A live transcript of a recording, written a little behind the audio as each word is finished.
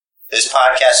This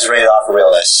podcast is rated off for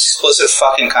realness. Explicit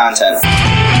fucking content.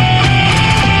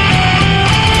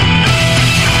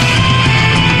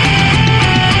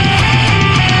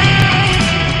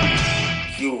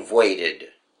 You've waited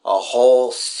a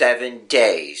whole 7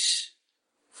 days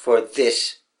for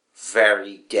this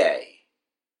very day.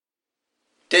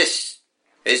 This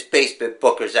is Basement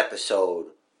Bookers episode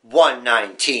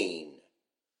 119.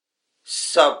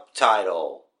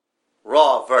 Subtitle,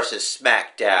 Raw vs.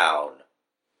 Smackdown,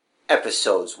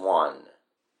 episodes 1.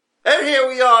 And here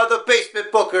we are, the Basement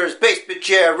Bookers, Basement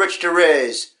Chair,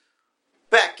 RawIsRiz,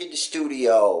 back in the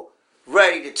studio,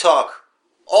 ready to talk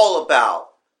all about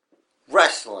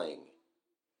wrestling.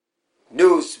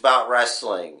 News about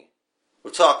wrestling.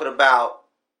 We're talking about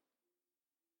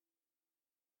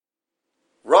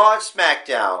Raw and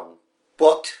Smackdown,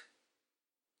 booked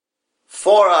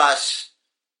for us,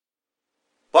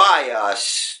 by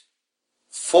us,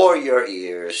 for your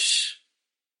ears.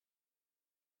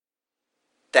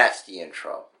 That's the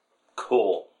intro.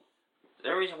 Cool. Is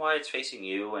there a reason why it's facing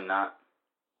you and not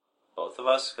both of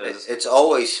us? Cause It's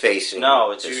always facing.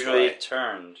 no, it's this usually way.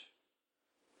 turned.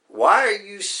 Why are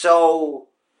you so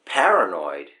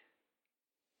paranoid?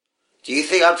 Do you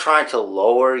think I'm trying to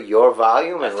lower your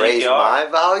volume and raise my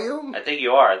volume? I think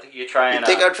you are. I think you're trying You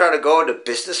think I'm trying to go into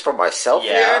business for myself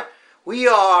here? We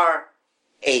are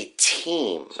a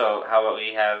team. So how about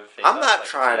we have... I'm not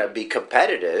trying to be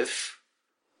competitive.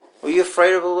 Were you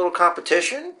afraid of a little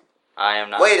competition? I am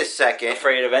not. Wait a second.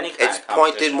 Afraid of any kind It's of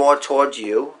competition. pointed more towards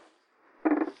you.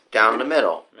 Down the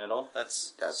middle. Middle?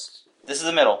 This is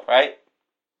the middle, right?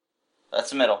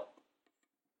 That's the middle.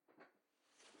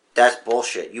 That's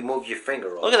bullshit. You moved your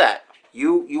finger over. Look at that.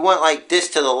 You went like this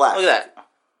to the left. Look at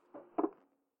that.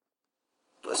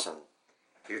 Listen,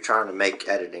 you're trying to make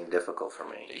editing difficult for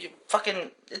me. You fucking...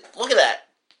 Look at that.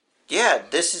 Yeah,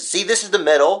 this is the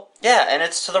middle. Yeah, and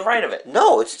it's to the right of it.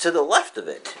 No, it's to the left of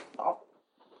it. Oh.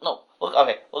 No. Look,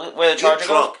 okay. Look at where the charger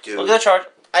drunk, goes. dude. Look at the charge.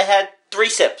 I had 3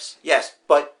 sips. Yes,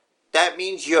 but that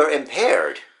means you're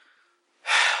impaired.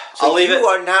 So I'll leave you it.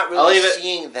 are not I'll really leave it.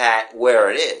 seeing that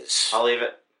where it is. I'll leave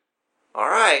it.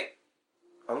 Alright.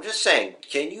 I'm just saying,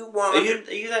 can you want...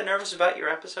 Are you that nervous about your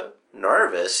episode?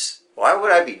 Nervous? Why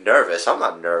would I be nervous? I'm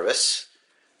not nervous.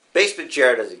 Basement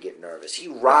Jer doesn't get nervous. He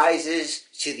rises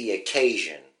to the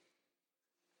occasion.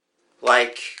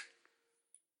 Like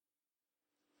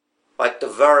the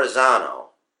Verrazano.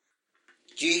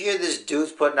 Do you hear this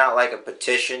dude's putting out like a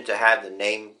petition to have the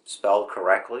name spelled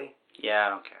correctly? Yeah, I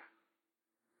don't care.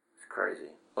 It's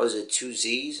crazy. Was it 2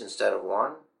 Z's instead of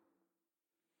 1? I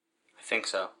think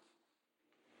so.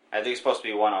 I think it's supposed to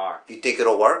be 1 R. You think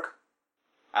it'll work?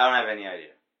 I don't have any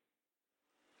idea.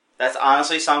 That's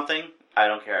honestly something I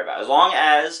don't care about. As long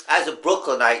as... As a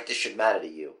Brooklynite, this should matter to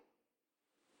you.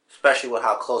 Especially with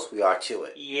how close we are to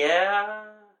it. Yeah...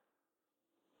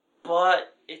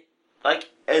 But, it,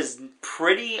 like, as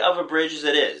pretty of a bridge as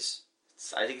it is,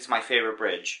 I think it's my favorite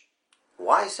bridge.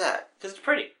 Why is that? Because it's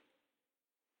pretty.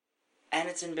 And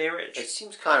it's in Bay Ridge. It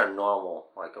seems kind of normal,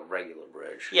 like a regular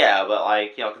bridge. Yeah, but,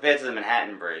 like, you know, compared to the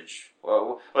Manhattan Bridge,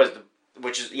 the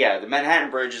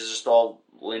Manhattan Bridge is just all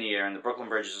linear, and the Brooklyn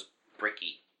Bridge is just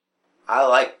bricky. I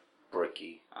like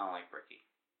bricky. I don't like bricky.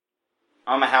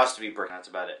 I want my house to be bricky, that's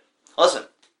about it. Listen.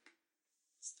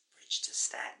 It's the bridge to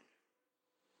Staten.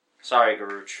 Sorry,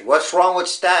 Garuch. What's wrong with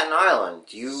Staten Island?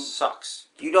 Sucks.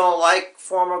 You don't like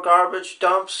former garbage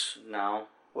dumps? No.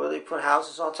 Where they put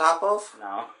houses on top of?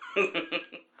 No.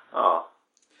 Oh.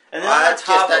 And they're not on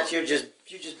top of... You're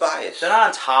just biased. They're not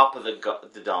on top of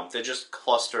the dump. They're just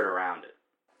clustered around it.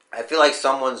 I feel like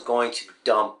someone's going to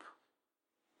dump,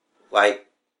 like,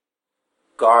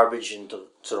 garbage into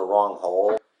the wrong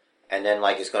hole, and then,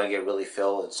 like, it's going to get really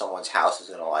filled, and someone's house is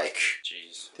going to, like,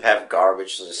 Jeez. have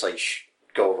garbage just, like,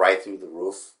 go right through the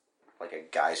roof, like a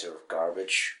geyser of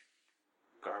garbage.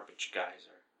 Garbage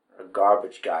geyser. A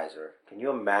garbage geyser. Can you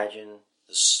imagine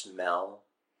the smell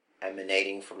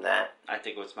emanating from that? I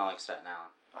think it would smell like Staten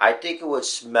Island. I think it would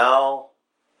smell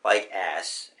like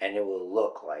ass, and it would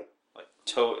look like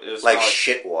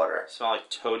shit water. It smell like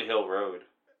Toad Hill Road.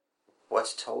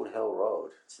 What's Toad Hill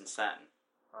Road? It's in Staten.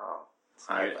 Oh,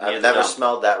 near I've the never dump.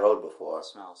 smelled that road before. It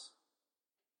smells.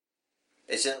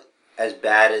 Is it as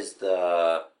bad as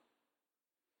the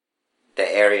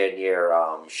area near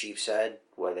Sheepshead,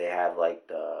 where they have like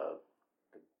the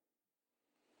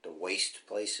waste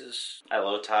places? At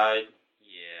low tide?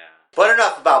 Yeah. But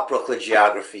enough about Brooklyn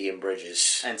geography and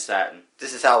bridges. And Staten.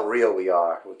 This is how real we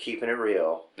are. We're keeping it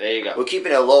real. There you go. We're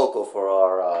keeping it local for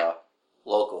our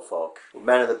local folk. We're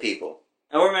men of the people.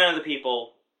 And we're men of the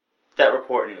people that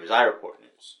report news. I report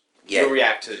news. Yeah. You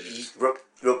react to the news.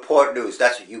 Report news.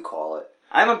 That's what you call it.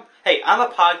 Hey, I'm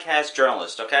a podcast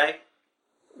journalist, okay?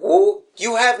 Well,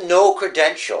 you have no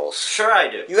credentials. Sure I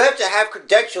do. You have to have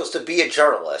credentials to be a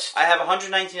journalist. I have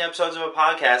 119 episodes of a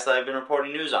podcast that I've been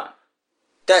reporting news on.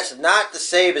 That's not the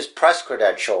same as press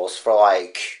credentials for,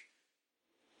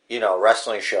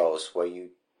 wrestling shows where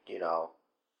Don't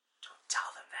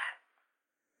tell them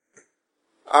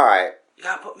that. Alright. You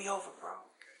gotta put me over, bro.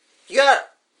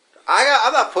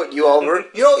 I'm not putting you over.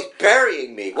 You're always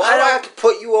burying me. Why do I have to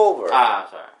put you over?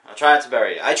 Sorry. I try not to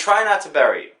bury you. I try not to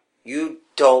bury you. You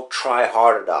don't try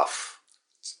hard enough.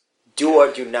 Do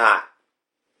or do not.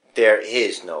 There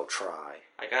is no try.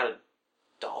 I got a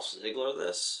Dolph Ziggler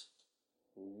this?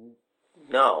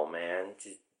 No, man.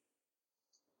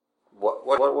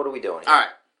 What are we doing here? Alright.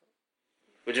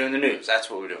 We're doing the news. That's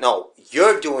what we're doing. No,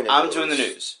 you're doing the news. I'm doing the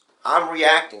news. I'm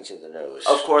reacting to the news.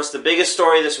 Of course, the biggest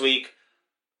story this week,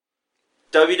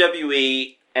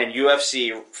 WWE and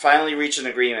UFC finally reached an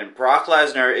agreement. Brock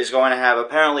Lesnar is going to have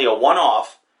apparently a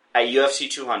one-off at UFC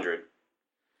 200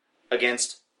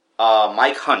 against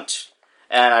Mike Hunt.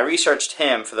 And I researched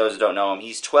him, for those who don't know him.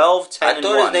 He's 12-10-1. I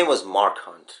thought his name was Mark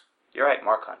Hunt. You're right,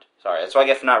 Mark Hunt. Sorry, that's what I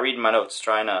get for not reading my notes,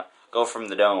 trying to go from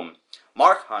the dome.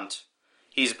 Mark Hunt,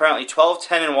 he's apparently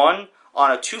 12-10-1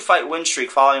 on a 2-fight win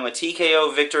streak following a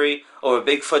TKO victory over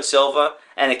Bigfoot Silva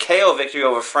and a KO victory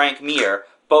over Frank Mir,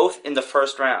 both in the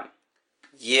first round.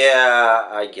 Yeah,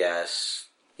 I guess.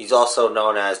 He's also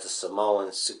known as the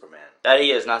Samoan Superman. That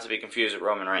he is, not to be confused with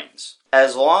Roman Reigns.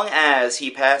 As long as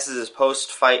he passes his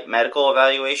post-fight medical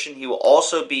evaluation, he will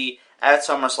also be at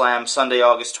SummerSlam Sunday,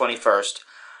 August 21st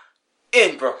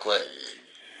in Brooklyn.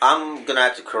 I'm going to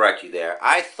have to correct you there.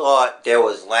 I thought there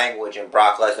was language in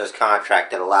Brock Lesnar's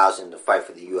contract that allows him to fight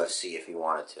for the UFC if he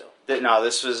wanted to. No,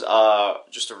 this was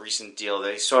just a recent deal.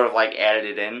 They sort of added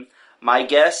it in. My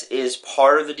guess is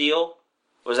part of the deal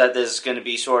was that there's going to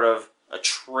be sort of a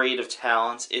trade of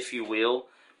talents, if you will,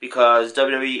 because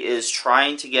WWE is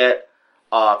trying to get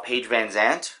Paige Van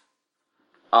Zandt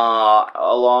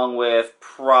along with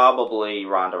probably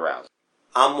Ronda Rousey.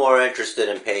 I'm more interested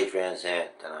in Paige Van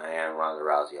Zandt than I am Ronda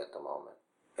Rousey at the moment.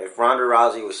 If Ronda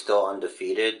Rousey was still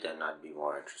undefeated, then I'd be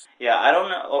more interested. Yeah, I don't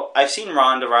know. I've seen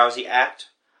Ronda Rousey act.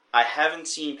 I haven't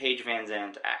seen Paige Van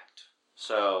Zandt act.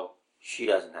 So she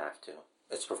doesn't have to.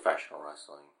 It's professional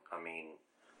wrestling. I mean,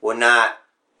 we're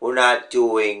not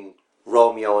doing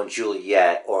Romeo and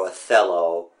Juliet or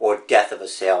Othello or Death of a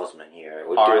Salesman here.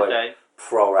 We're aren't doing they?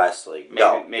 Pro wrestling.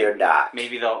 No, they're not.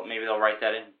 Maybe they'll write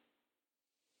that in.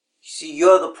 See,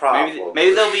 you're the problem.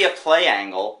 Maybe there'll be a play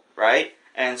angle, right?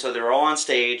 And so they're all on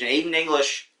stage, and Aiden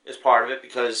English is part of it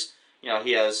because,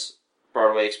 he has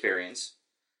Broadway experience.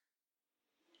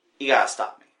 You gotta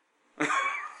stop me.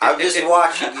 I'm just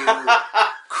watching you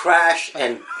crash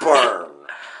and burn.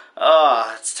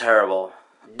 Oh, it's terrible.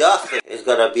 Nothing is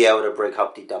gonna be able to bring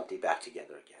Humpty Dumpty back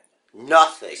together again.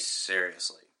 Nothing.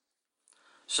 Seriously.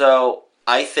 So,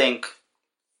 I think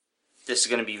this is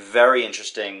going to be very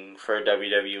interesting for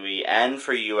WWE and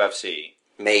for UFC.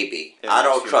 Maybe. I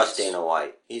don't trust Dana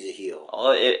White. He's a heel.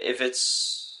 Well,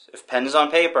 if pen is on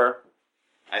paper,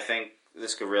 I think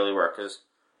this could really work. Because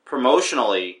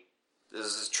promotionally, this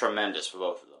is tremendous for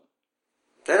both of them.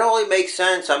 That only makes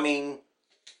sense. I mean,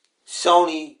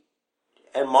 Sony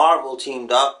and Marvel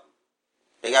teamed up.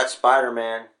 They got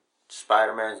Spider-Man.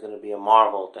 Spider-Man's going to be a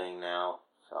Marvel thing now.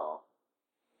 So,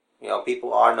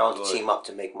 people are known to team up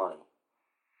to make money.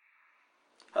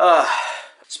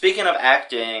 Speaking of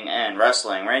acting and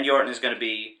wrestling, Randy Orton is going to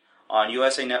be on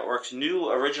USA Network's new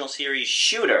original series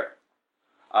Shooter,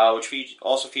 which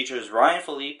also features Ryan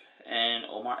Philippe and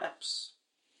Omar Epps.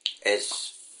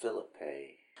 It's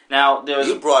Philippe. Now,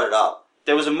 you brought it up.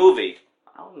 There was a movie.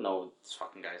 I don't know this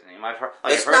fucking guy's name.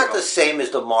 It's not the same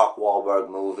as the Mark Wahlberg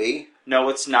movie. No,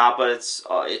 it's not, but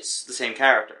it's the same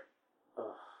character.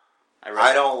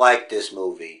 I don't like this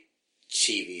movie.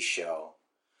 TV show.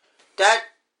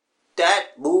 That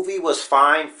movie was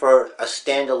fine for a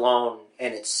standalone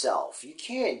in itself. You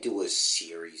can't do a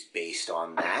series based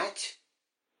on that.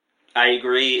 I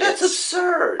agree. That's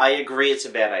absurd. I agree it's a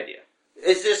bad idea.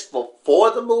 Is this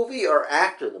before the movie or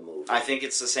after the movie? I think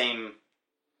it's the same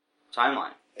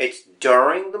timeline. It's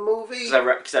during the movie?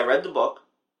 Because I read the book.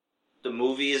 The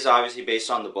movie is obviously based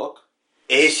on the book.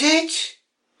 Is it?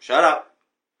 Shut up.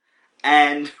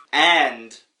 And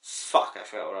fuck, I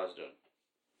forgot what I was doing.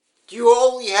 You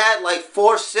only had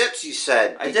 4 sips, you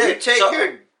said. I did. You take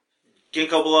your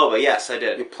ginkgo biloba? Yes, I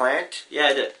did. Your plant? Yeah,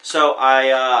 I did. So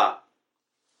I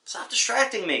stop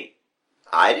distracting me.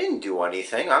 I didn't do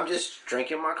anything. I'm just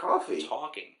drinking my coffee.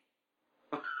 Talking.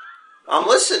 I'm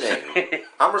listening.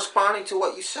 I'm responding to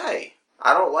what you say.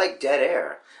 I don't like dead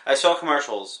air. I saw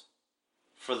commercials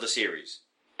for the series,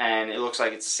 and it looks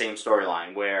like it's the same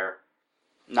storyline where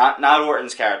not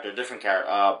Orton's character, different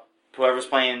character. Whoever's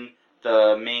playing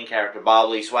the main character, Bob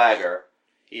Lee Swagger,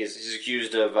 he's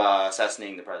accused of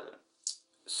assassinating the president.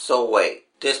 So wait,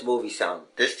 this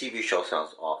TV show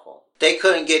sounds awful. They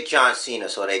couldn't get John Cena,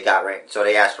 so they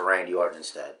asked for Randy Orton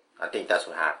instead. I think that's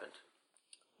what happened.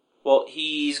 Well,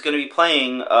 he's going to be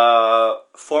playing a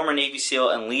former Navy SEAL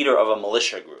and leader of a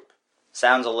militia group.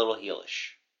 Sounds a little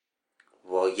heelish.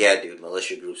 Well, yeah, dude,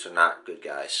 militia groups are not good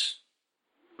guys.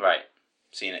 Right.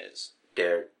 Cena is.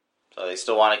 So they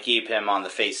still want to keep him on the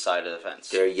face side of the fence.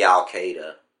 They're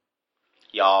Al-Qaeda.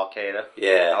 Al-Qaeda?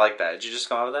 Yeah. I like that. Did you just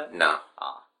come up with that? No.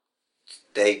 Ah.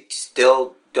 They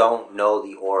still don't know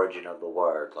the origin of the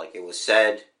word. Like it was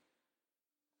said,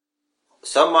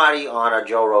 somebody on a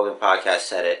Joe Rogan podcast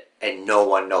said it, and no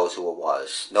one knows who it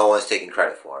was. No one's taking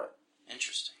credit for it.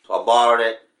 Interesting. So I borrowed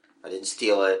it. I didn't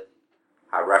steal it.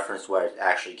 I referenced where it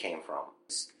actually came from.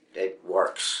 It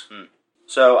works.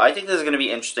 So I think this is going to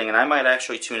be interesting, and I might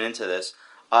actually tune into this.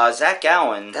 Zach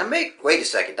Gowen. Wait a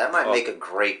second. That might make a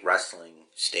great wrestling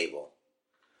stable.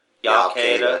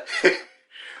 Al-Qaeda.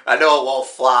 I know it won't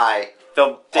fly.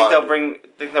 They'll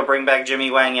bring back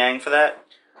Jimmy Wang Yang for that?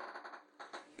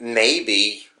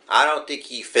 Maybe. I don't think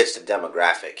he fits the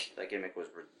demographic. That gimmick was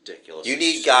ridiculous. You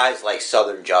need guys like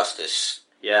Southern Justice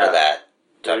for that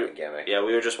type of gimmick. Yeah,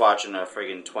 we were just watching a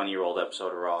friggin' 20-year-old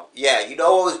episode of Raw. Yeah, you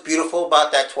know what was beautiful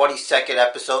about that 20-minute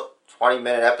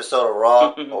episode of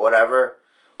Raw or whatever?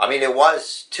 I mean, it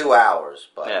was 2 hours,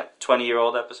 but... Yeah,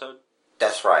 20-year-old episode?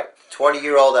 That's right.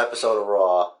 20-year-old episode of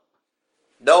Raw.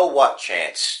 No what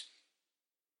chance.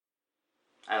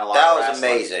 And a lot that of was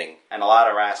wrestling. amazing. And a lot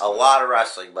of wrestling. A lot of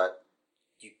wrestling, but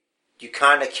you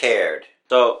kind of cared.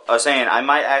 So, I was saying, I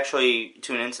might actually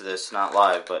tune into this, not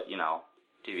live, but,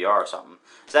 DVR or something.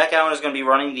 Zach Allen is going to be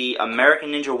running the American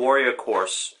Ninja Warrior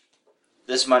course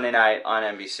this Monday night on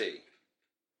NBC.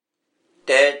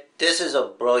 This is a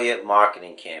brilliant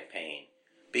marketing campaign.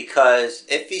 Because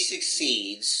if he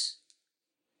succeeds,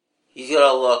 he's going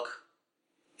to look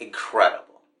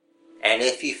incredible. And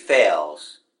if he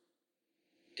fails,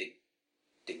 the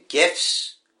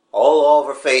GIFs all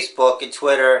over Facebook and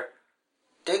Twitter,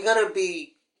 they're going to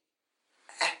be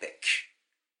epic.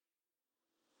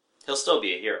 He'll still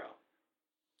be a hero.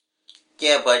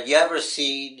 Yeah, but you ever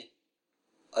seen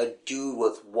a dude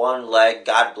with one leg,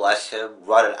 God bless him,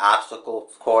 run an obstacle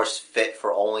course fit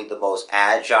for only the most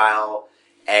agile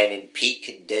and in peak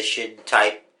condition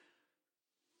type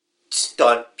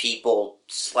stunt people /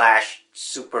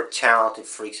 super talented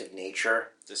freaks of nature?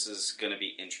 This is going to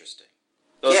be interesting.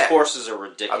 Those courses are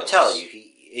ridiculous. I'm telling you,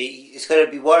 it's going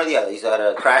to be one or the other. He's going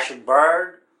to crash and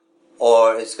burn,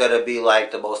 or it's going to be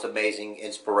like the most amazing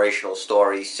inspirational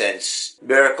story since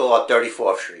Miracle on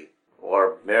 34th Street,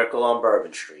 or Miracle on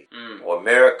Bourbon Street, or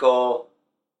Miracle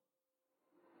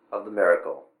of the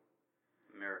Miracle.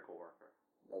 Miracle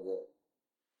Worker.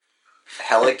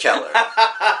 Helen Keller.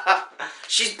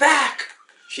 She's back!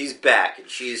 She's back, and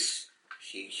she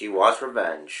wants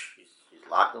revenge. She's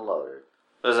locked and loaded.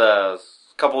 There's a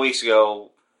couple weeks ago,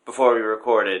 before we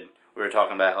recorded, we were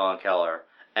talking about Helen Keller,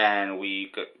 and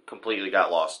we completely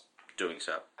got lost doing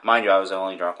so. Mind you, I was the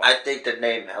only drunk one. I think the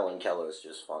name Helen Keller is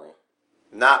just funny.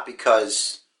 Not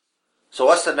because... So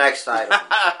what's the next item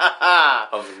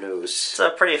of the news? It's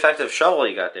a pretty effective shovel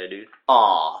you got there, dude.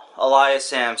 Aw, Elias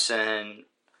Sampson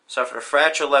suffered a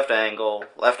fractured left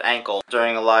ankle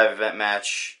during a live event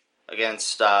match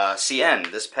against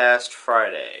CN this past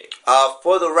Friday.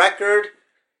 For the record,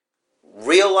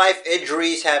 real-life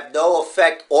injuries have no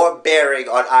effect or bearing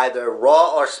on either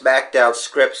Raw or SmackDown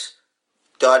scripts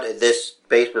done in this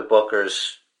Basement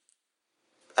Bookers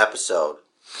episode,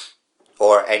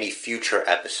 or any future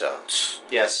episodes.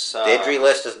 Yes. The injury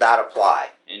list does not apply.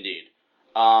 Indeed.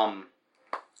 But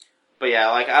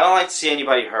yeah, I don't like to see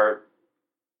anybody hurt.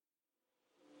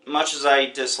 Much as I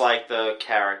dislike the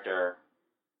character.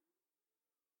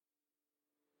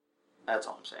 That's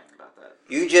all I'm saying about that.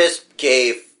 You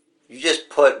just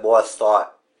put more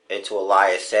thought into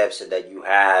Elias Sampson than you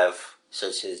have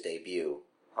since his debut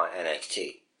on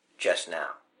NXT just now.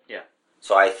 Yeah.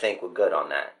 So I think we're good on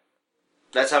that.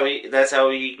 That's how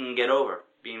he can get over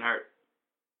being hurt.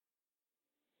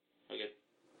 Okay.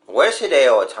 Where's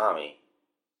Hideo Itami?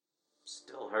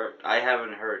 Still hurt. I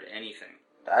haven't heard anything.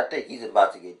 I think he's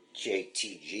about to get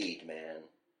JTG'd, man.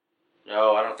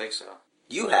 No, I don't think so.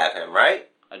 You have him, right?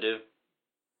 I do.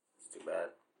 Too bad.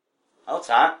 Oh, it's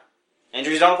not.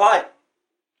 Injuries don't apply.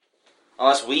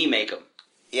 Unless we make them.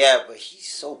 Yeah, but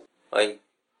he's so... I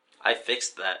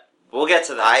fixed that. We'll get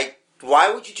to that.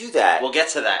 Why would you do that? We'll get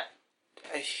to that.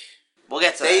 We'll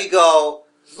get to that. There you go.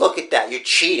 Look at that. You're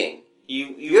cheating.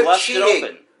 You left cheating. it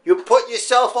open. You're putting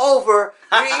yourself over.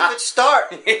 You didn't even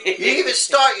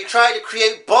start. You're trying to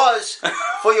create buzz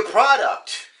for your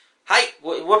product. Hey,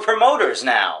 we're promoters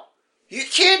now. You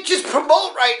can't just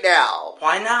promote right now.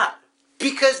 Why not?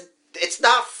 Because it's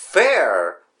not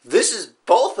fair. This is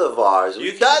both of ours.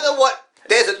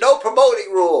 There's a no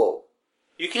promoting rule.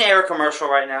 You can air a commercial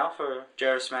right now for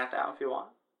Jers Smackdown if you want.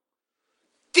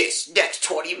 This next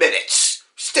 20 minutes,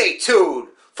 stay tuned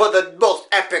for the most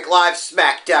epic live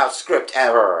SmackDown script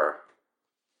ever.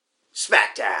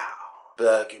 SmackDown.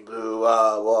 Black and blue,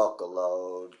 I walk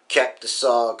alone. Kept the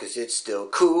song cause it's still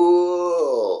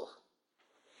cool.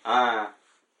 Oh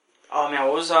man,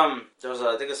 what was there was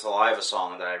I think a Saliva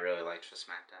song that I really liked for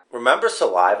SmackDown. Remember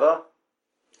Saliva?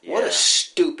 Yeah. What a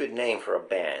stupid name for a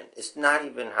band. It's not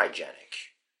even hygienic.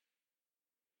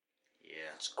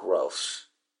 Yeah. It's gross.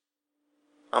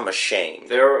 I'm ashamed.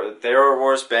 There are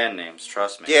worse band names,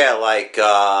 trust me. Yeah, like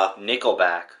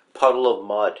Nickelback. Puddle of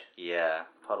Mud. Yeah,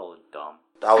 Puddle of Dumb.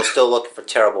 I was still looking for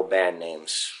terrible band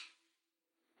names.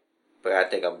 But I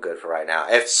think I'm good for right now.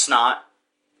 If Snot.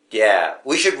 Yeah,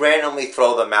 we should randomly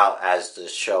throw them out as the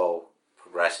show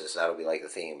progresses. That'll be like the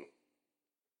theme.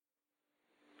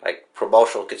 Like,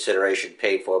 promotional consideration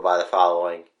paid for by the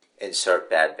following. Insert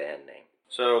bad band name.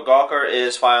 So, Gawker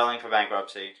is filing for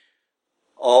bankruptcy.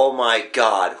 Oh my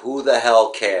god, who the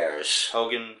hell cares?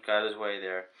 Hogan got his way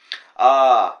there.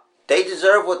 They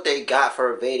deserve what they got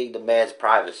for invading the man's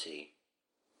privacy.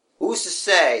 Who's to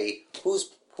say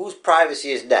whose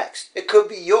privacy is next? It could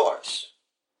be yours.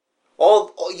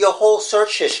 All your whole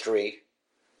search history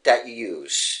that you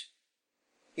use.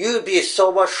 You would be in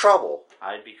so much trouble.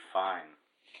 I'd be fine.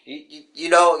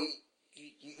 You're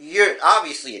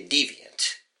obviously a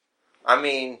deviant. I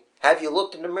mean, have you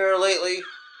looked in the mirror lately?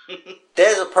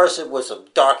 There's a person with some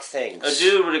dark things. A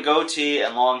dude with a goatee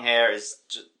and long hair is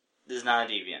not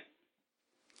a deviant.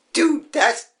 Dude,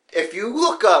 if you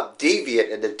look up deviant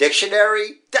in the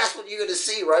dictionary, that's what you're going to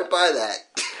see right by that.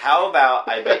 How about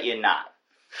I bet you not?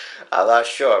 I'm not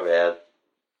sure, man.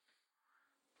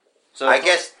 So I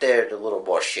guess they're a little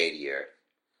more shadier.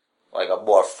 Like a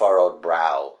more furrowed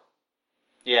brow.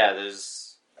 Yeah,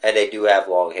 there's... And they do have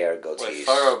long hair and goatees. Wait,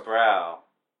 furrowed brow.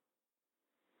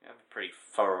 You have a pretty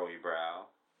furrowy brow.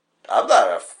 I'm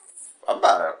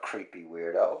not a creepy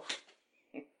weirdo.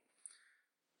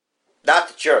 Not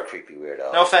that you're a creepy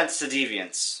weirdo. No offense to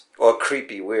deviants. Or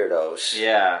creepy weirdos.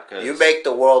 Yeah, because... You make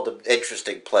the world an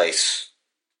interesting place.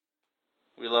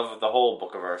 We love the whole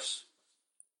Bookiverse.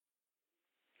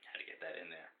 Had to get that in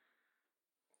there.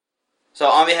 So,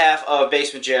 on behalf of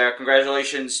Basement Jer,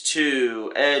 congratulations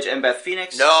to Edge and Beth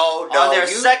Phoenix. No. On their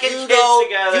second kid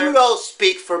together. You don't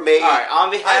speak for me. Alright,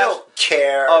 on behalf I don't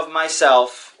care. of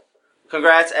myself,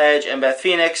 congrats Edge and Beth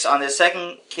Phoenix on their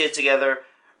second kid together,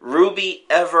 Ruby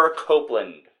Ever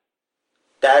Copeland.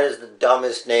 That is the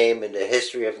dumbest name in the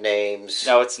history of names.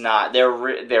 No, it's not. There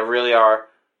really are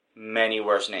many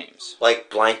worse names. Like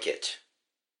Blanket.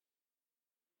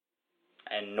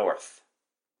 And North.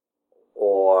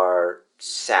 Or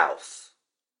South.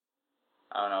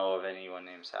 I don't know of anyone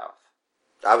named South.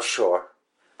 I'm sure.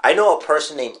 I know a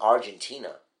person named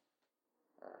Argentina.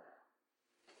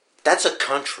 That's a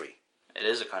country. It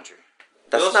is a country.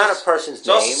 That's not a person's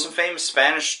name. There's also some famous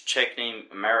Spanish chick named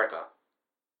America.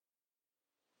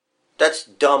 That's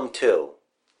dumb too.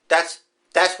 That's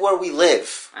where we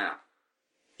live. I know.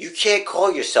 You can't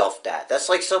call yourself that. That's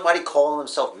like somebody calling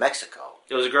themselves Mexico.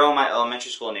 There was a girl in my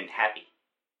elementary school named Happy.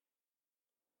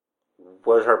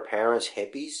 Were her parents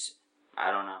hippies? I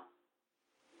don't know.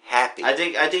 Happy. I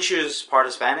think she was part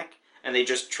Hispanic, and they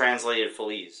just translated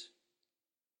Feliz.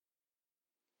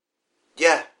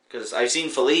 Yeah. Because I've seen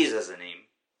Feliz as a name.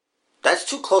 That's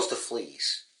too close to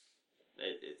fleas.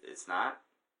 It's not?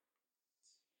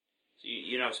 So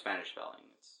you know Spanish spelling.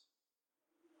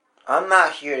 I'm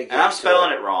not here to get And I'm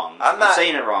spelling it wrong. I'm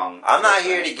saying it wrong. I'm not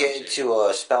here to get into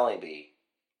a spelling bee.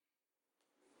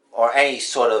 Or any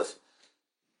sort of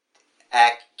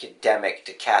academic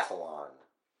decathlon.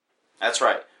 That's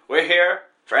right. We're here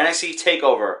for NXT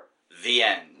Takeover, the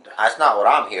end. That's not what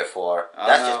I'm here for.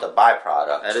 That's just a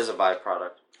byproduct. That is a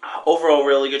byproduct. Overall,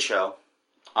 really good show.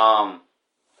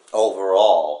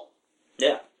 Overall.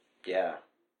 Yeah. Yeah.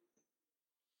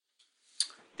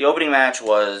 The opening match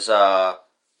was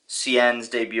CN's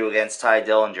debut against Ty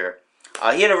Dillinger.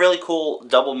 He had a really cool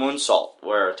double moonsault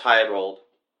where Ty had rolled.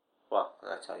 Well, What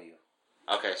did I tell you?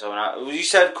 Okay, so you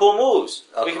said cool moves.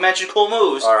 Okay. We can mention cool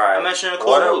moves. All right. I mentioned a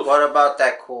cool move. What about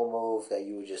that cool move that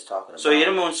you were just talking about? So he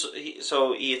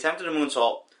hit he attempted a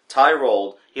moonsault. Ty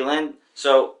rolled. He landed.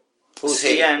 So Who's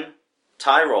CN?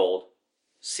 Ty rolled.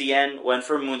 CN went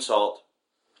for a moonsault.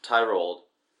 Ty rolled.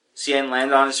 Cien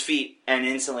landed on his feet and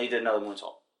instantly did another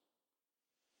moonsault,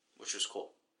 which was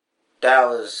cool. That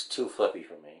was too flippy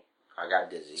for me. I got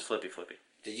dizzy. It's flippy.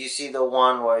 Did you see the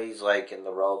one where he's like in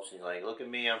the ropes and he's like, look at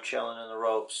me, I'm chilling in the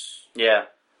ropes? Yeah.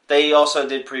 They also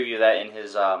did preview that in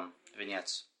his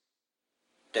vignettes.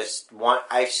 That's one.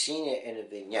 I've seen it in the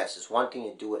vignettes. It's one thing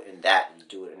to do it in that and to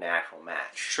do it in an actual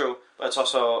match. True, but it's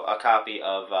also a copy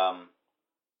of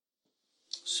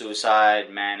Suicide,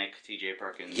 Manic, T.J.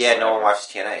 Perkins. Yeah, no one watches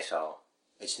TNA, so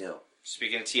it's new.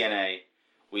 Speaking of TNA,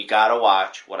 we gotta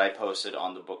watch what I posted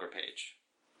on the Booker page.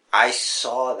 I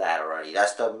saw that already.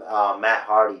 That's the Matt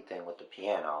Hardy thing with the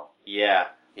piano. Yeah,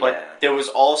 but there was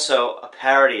also a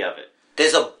parody of it.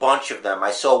 There's a bunch of them.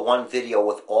 I saw one video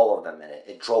with all of them in it.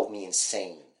 It drove me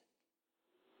insane.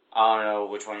 I don't know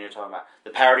which one you're talking about. The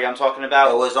parody I'm talking about?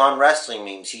 It was on Wrestling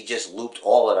Memes. He just looped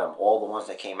all of them, all the ones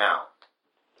that came out.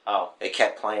 Oh. They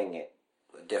kept playing it,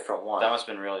 a different one. That must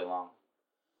have been really long.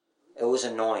 It was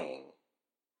annoying.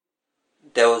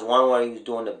 There was one where he was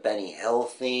doing the Benny Hill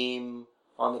theme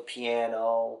on the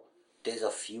piano. There's a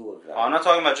few of them. Oh, I'm not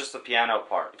talking about just the piano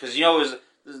part. Because, you know, it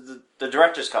was the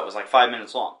director's cut was like 5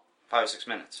 minutes long. 5 or 6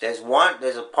 minutes. There's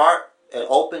a part, it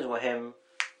opens with him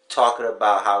talking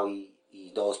about how he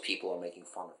knows people are making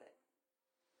fun of it.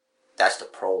 That's the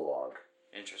prologue.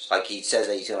 Interesting. Like he says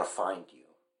that he's going to find you.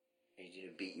 He's going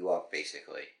to beat you up,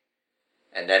 basically.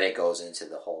 And then it goes into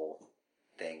the whole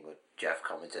thing with Jeff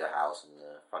coming to the house in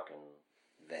the fucking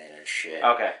van and shit.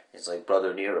 Okay. It's like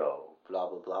Brother Nero, blah,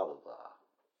 blah, blah, blah, blah.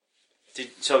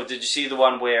 Did you see the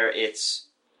one where it's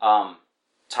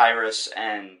Tyrus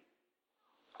and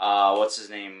what's his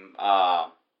name?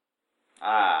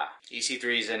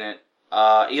 EC3's in it.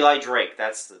 Eli Drake,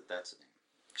 that's the name.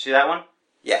 See that one?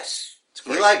 Yes.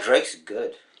 Eli Drake's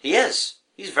good. He is.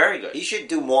 He's very good. He should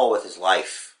do more with his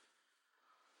life.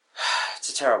 It's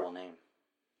a terrible name.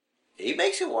 He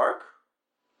makes it work.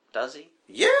 Does he?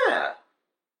 Yeah.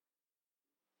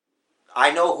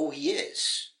 I know who he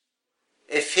is.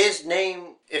 If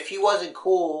he wasn't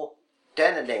cool,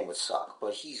 then the name would suck.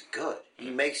 But he's good. He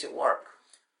makes it work.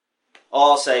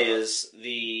 All I'll say is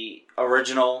the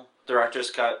original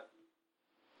director's cut,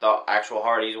 the actual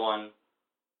Hardy's one,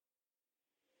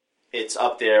 it's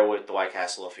up there with the White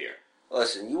Castle of Fear.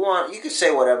 Listen, you can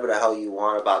say whatever the hell you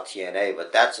want about TNA,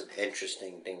 but that's an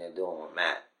interesting thing they're doing with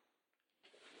Matt.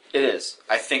 It is.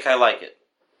 I think I like it.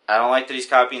 I don't like that he's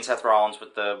copying Seth Rollins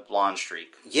with the blonde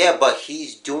streak. Yeah, but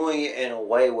he's doing it in a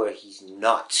way where he's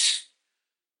nuts.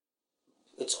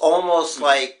 It's almost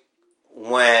like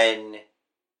when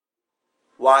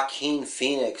Joaquin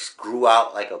Phoenix grew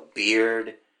out like a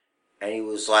beard and he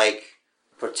was like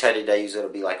pretended that he was going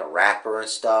to be like a rapper and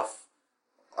stuff.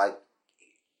 Like,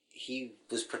 he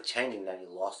was pretending that he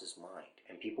lost his mind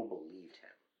and people believed him.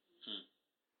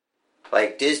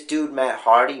 Like, this dude, Matt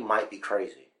Hardy, might be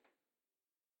crazy.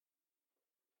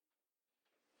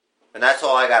 And that's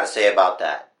all I got to say about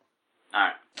that.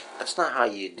 Alright. That's not how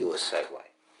you do a segue.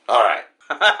 Alright.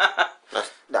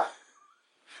 No.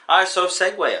 Alright, so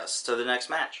segue us to the next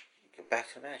match. Get back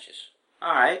to the matches.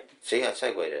 Alright. See, I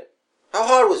segued it. How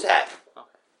hard was that? Okay.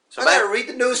 So I gotta read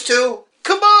the news too?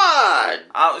 Come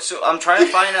on! So I'm trying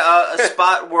to find a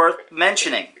spot worth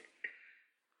mentioning.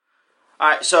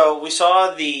 Alright, so we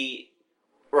saw the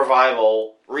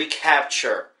Revival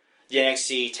recapture the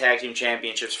NXT Tag Team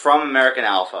Championships from American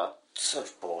Alpha.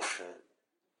 Such bullshit.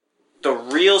 The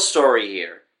real story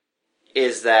here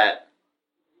is that,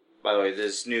 by the way,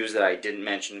 there's news that I didn't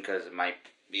mention because it might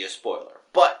be a spoiler,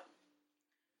 but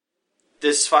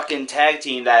this fucking tag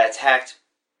team that attacked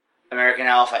American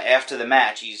Alpha after the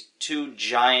match, these two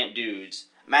giant dudes,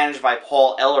 managed by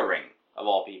Paul Ellering, of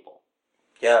all people.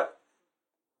 Yep.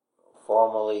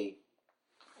 Formerly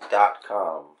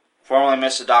 .com. Formerly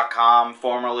Mr.com,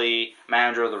 formerly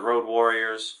manager of the Road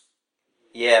Warriors.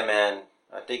 Yeah, man.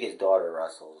 I think his daughter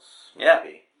wrestles.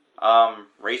 Maybe.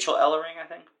 Rachel Ellering, I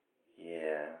think.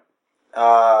 Yeah.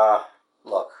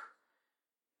 Look.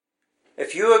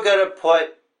 If you were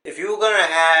gonna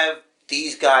have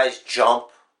these guys jump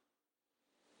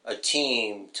a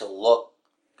team to look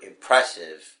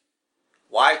impressive,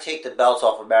 why take the belts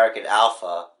off American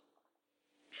Alpha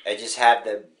and just have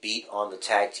them beat on the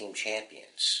tag team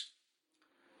champions?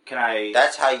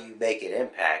 That's how you make an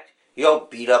impact. You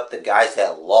don't beat up the guys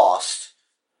that lost.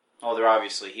 Oh, they're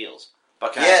obviously heels.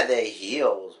 But they're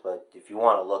heels, but if you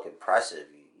want to look impressive,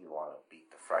 you want to beat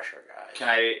the fresher guys. Can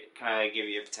I give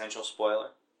you a potential spoiler?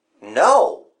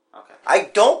 No. Okay. I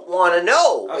don't want to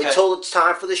know until it's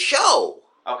time for the show.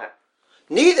 Okay.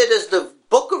 Neither does the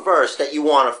Bookerverse that you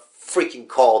want to freaking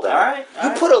call them. All right.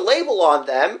 You put a label on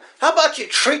them. How about you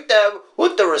treat them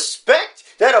with the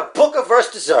respect that a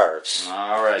Bookerverse deserves.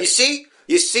 All right. You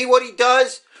see what he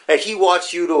does? And he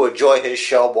wants you to enjoy his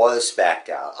show more than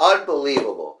SmackDown.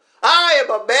 Unbelievable. I am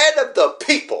a man of the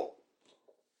people.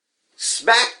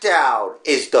 SmackDown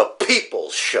is the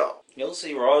people's show. You'll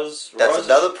see That's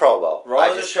another promo.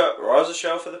 Raw's a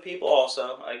show for the people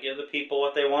also. I give the people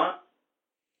what they want.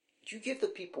 You give the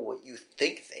people what you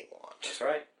think they want. That's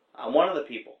right. I'm one of the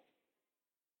people.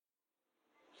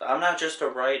 So I'm not just a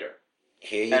writer.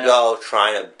 Here you go,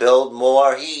 trying to build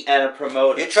more heat. And a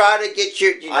promoter. You're trying to get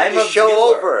your a show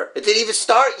viewer. over. It didn't even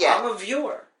start yet. I'm a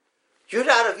viewer. You're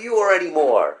not a viewer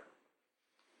anymore.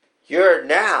 You're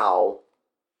now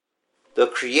the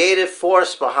creative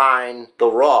force behind the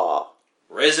Raw.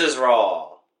 Riz is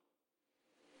Raw.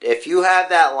 If you have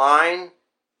that line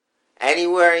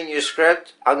anywhere in your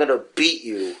script, I'm going to beat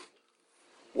you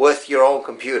with your own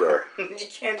computer. You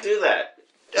can't do that.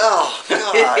 Oh,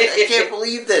 God, I can't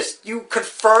believe this. You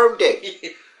confirmed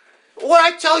it. What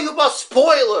I tell you about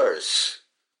spoilers?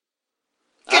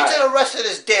 Get to the rest of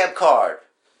this damn card.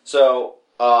 So,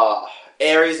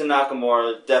 Aries and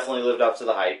Nakamura definitely lived up to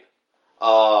the hype.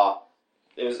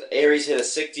 Aries hit a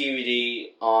sick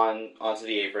DVD onto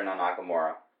the apron on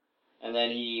Nakamura. And then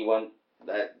he went,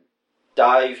 that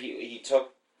dive, he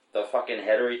took the fucking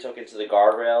header he took into the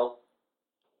guardrail.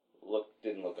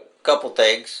 Didn't look good. Couple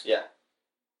things. Yeah.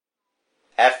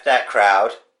 F that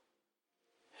crowd.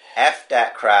 F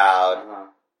that crowd. Uh-huh.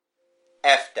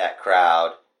 F that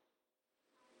crowd.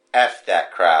 F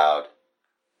that crowd.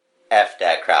 F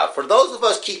that crowd. For those of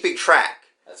us keeping track,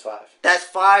 That's 5. that's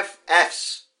 5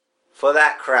 Fs for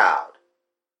that crowd.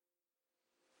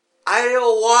 I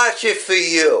don't watch it for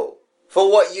you,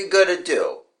 for what you're gonna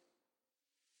do.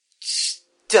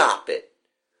 Stop it.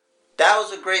 That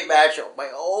was a great matchup.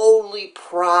 My only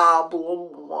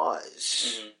problem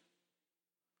was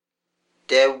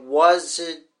there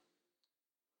wasn't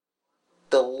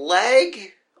the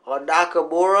leg on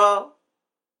Nakamura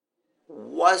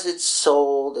wasn't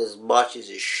sold as much as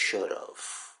it should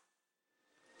have.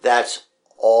 That's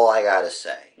all I gotta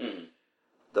say.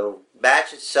 The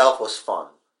match itself was fun,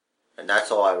 and that's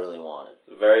all I really wanted.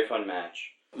 Very fun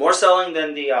match. More selling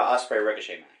than the Ospreay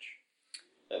Ricochet match,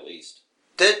 at least.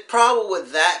 The problem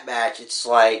with that match, it's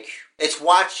like, it's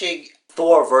watching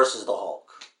Thor versus the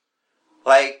Hulk.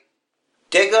 Like,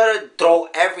 they're gonna throw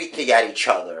everything at each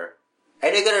other,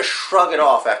 and they're gonna shrug it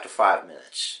off after 5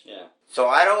 minutes. Yeah. So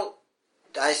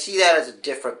I see that as a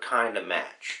different kind of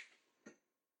match.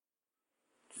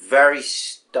 Very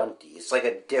stunty. It's like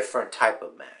a different type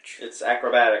of match. It's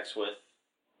acrobatics with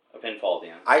a pinfall at the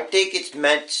end. I think it's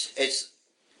meant, it's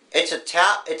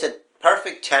a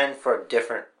perfect 10 for a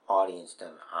different audience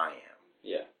than I am.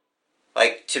 Yeah.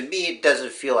 Like, to me, it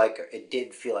didn't feel like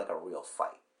a real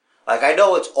fight. Like, I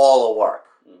know it's all a work,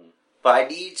 but I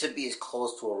need to be as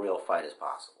close to a real fight as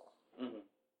possible.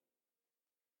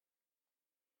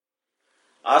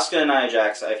 Asuka and Nia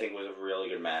Jax, I think, was a really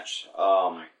good match. Oh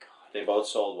my God. They both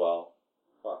sold well.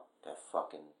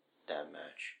 Fuck that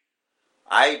match.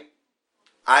 I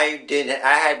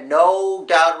had no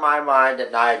doubt in my mind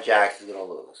that Nia Jax was gonna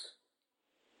lose.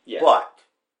 Yeah. But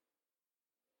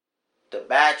the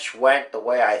match went the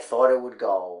way I thought it would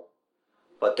go,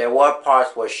 but there were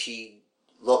parts where she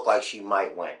looked like she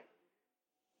might win.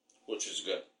 Which is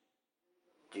good.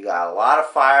 You got a lot of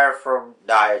fire from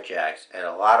Nia Jax and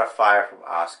a lot of fire from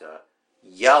Asuka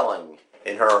yelling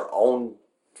in her own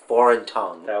foreign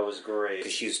tongue. That was great.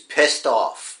 Because she was pissed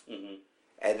off.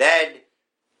 And then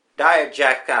Nia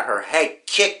Jax got her head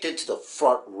kicked into the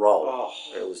front row. Oh.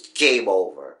 It was game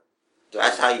over. Done.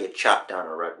 That's how you chop down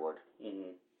a redwood.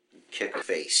 Mm-hmm. You kick her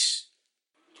face.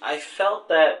 I felt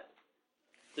that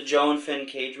the Joe and Finn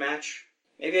cage match,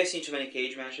 maybe I've seen too many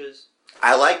cage matches.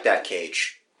 I like that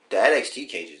cage. The NXT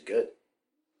cage is good.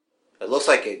 It looks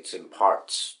like it's in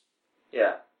parts.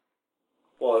 Yeah.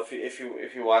 Well, if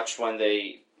you watched when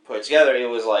they put it together, it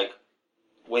was like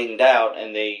winged out,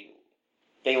 and they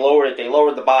lowered it. They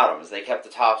lowered the bottoms. They kept the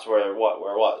tops where it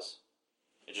was.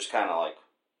 It just kind of like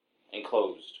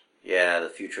enclosed. Yeah, the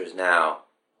future is now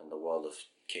in the world of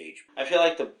cage. I feel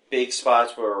like the big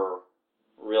spots were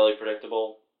really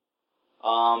predictable.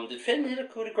 Did Finn hit a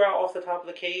coup de grace off the top of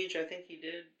the cage? I think he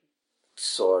did.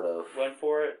 Sort of. Went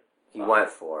for it. He went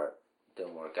for it.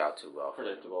 Didn't work out too well.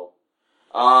 Predictable.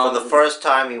 For the first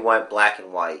time, he went black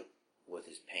and white with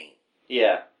his paint.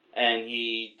 Yeah, and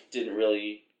he didn't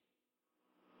really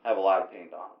have a lot of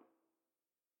paint on him.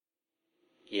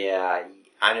 Yeah,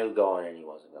 I knew going in he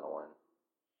wasn't going to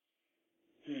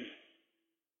win.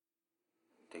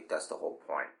 I think that's the whole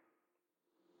point.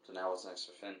 So now what's next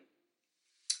for Finn?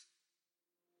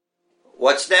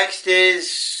 What's next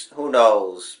is, who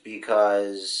knows,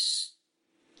 because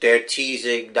they're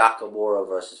teasing Nakamura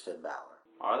versus Finn Balor.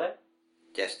 Are they?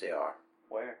 Yes, they are.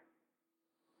 Where?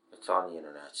 It's on the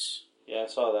internet. Yeah, I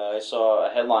saw that. I saw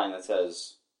a headline that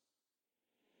says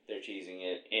they're teasing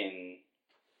it in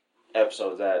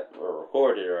episodes that were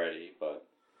recorded already, but...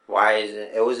 Why isn't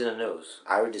it? It was in the news.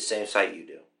 I read the same site you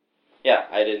do. Yeah,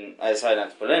 I decided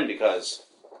not to put it in because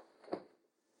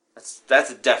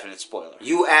that's a definite spoiler.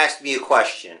 You asked me a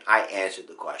question. I answered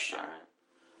the question. All right.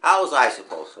 How was I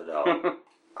supposed to know?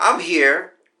 I'm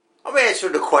here. I'm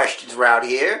answering the questions around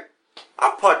here.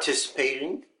 I'm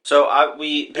participating. So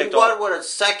we picked He won with a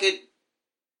second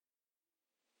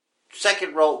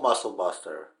rope muscle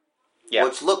buster. Yeah.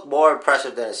 Which looked more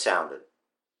impressive than it sounded.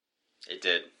 It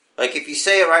did. Like, if you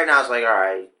say it right now, it's like,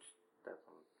 alright.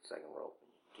 Second rope.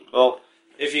 Well,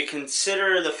 if you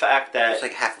consider the fact that... It's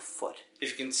like half a foot.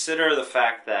 If you consider the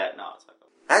fact that... No, it's not good.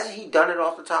 Hasn't he done it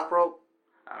off the top rope?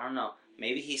 I don't know.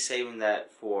 Maybe he's saving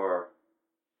that for,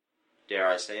 dare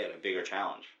I say it, a bigger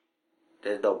challenge.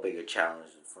 There's no bigger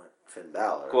challenge than Finn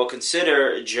Balor. Well,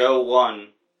 consider Joe won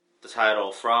the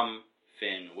title from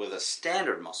Finn with a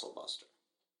standard muscle buster.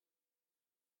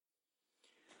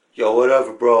 Yo,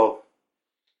 whatever, bro.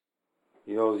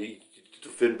 You know,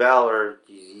 Finn Balor,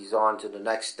 he's on to the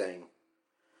next thing.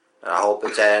 And I hope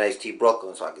it's at NXT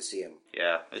Brooklyn so I can see him.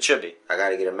 Yeah, it should be. I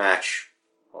gotta get a match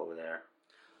over there.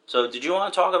 So, did you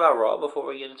want to talk about Raw before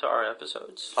we get into our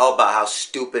episodes? Oh, about how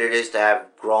stupid it is to have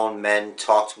grown men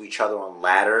talk to each other on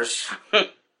ladders?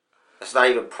 That's not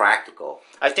even practical.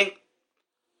 I think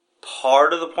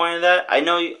part of the point of that, I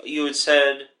know you had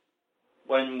said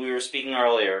when we were speaking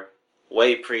earlier,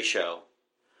 way pre-show,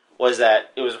 was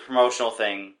that it was a promotional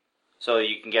thing, so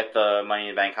you can get the Money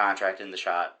in the Bank contract in the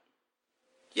shot.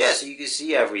 Yeah, so you can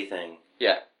see everything.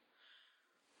 Yeah.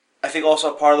 I think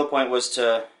also part of the point was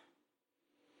to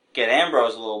get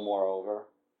Ambrose a little more over.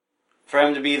 For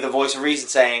him to be the voice of reason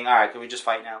saying, alright, can we just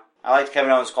fight now? I liked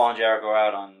Kevin Owens calling Jericho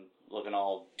out on looking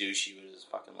all douchey with his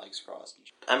fucking legs crossed.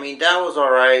 I mean, that was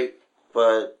alright,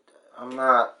 but I'm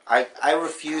not... I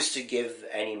refuse to give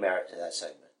any merit to that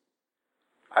segment.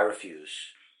 I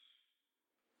refuse.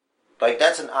 Like,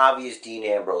 that's an obvious Dean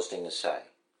Ambrose thing to say.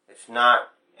 It's not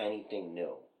anything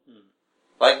new.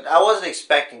 Like, I wasn't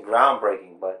expecting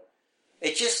groundbreaking, but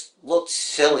it just looked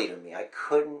silly to me. I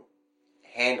couldn't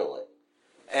handle it.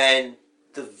 And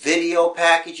the video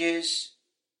packages,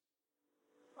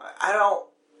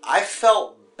 I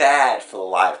felt bad for the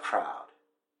live crowd.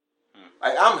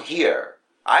 Like, I'm here.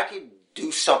 I could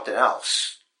do something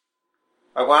else.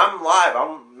 Like, when I'm live,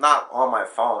 I'm not on my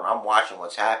phone. I'm watching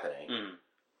what's happening.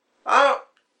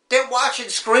 They're watching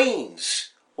screens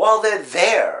while they're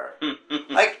there.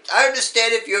 Like, I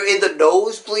understand if you're in the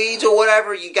nosebleeds or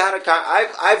whatever, you gotta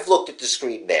I've looked at the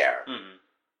screen there.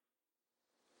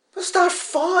 But it's not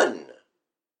fun.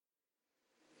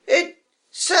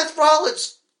 Seth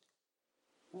Rollins,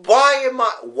 why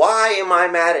am I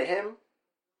mad at him?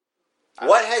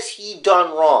 What has he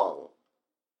done wrong?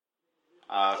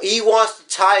 He wants the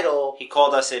title. He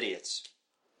called us idiots.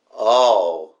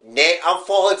 Oh, I'm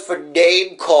falling for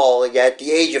name calling at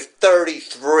the age of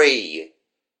 33.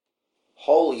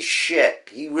 Holy shit.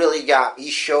 He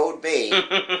showed me.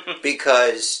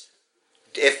 Because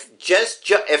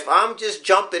if I'm just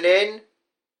jumping in,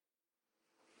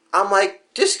 I'm like,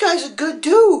 this guy's a good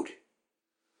dude.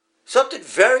 Something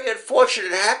very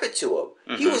unfortunate happened to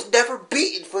him. He was never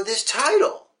beaten for this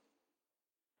title.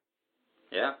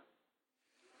 Yeah.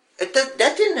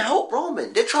 That didn't help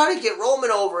Roman. They're trying to get Roman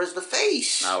over as the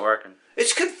face. Not working.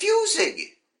 It's confusing.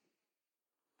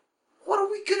 What are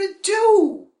we gonna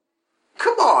do?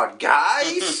 Come on,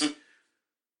 guys.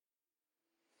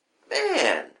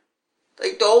 Man.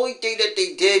 Like, the only thing that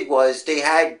they did was they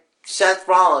had Seth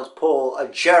Rollins pull a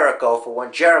Jericho for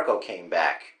when Jericho came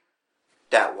back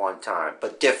that one time,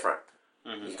 but different.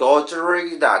 He's going to the ring,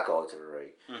 he's not going to the ring.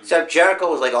 Except Jericho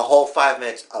was like a whole 5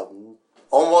 minutes of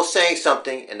almost saying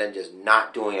something and then just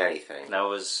not doing anything.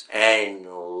 And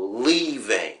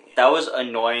leaving. That was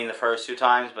annoying the first 2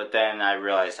 times, but then I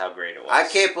realized how great it was. I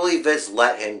can't believe Vince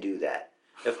let him do that.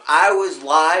 If I was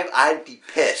live, I'd be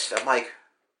pissed. I'm like,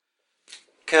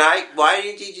 why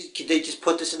did they just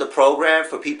put this in the program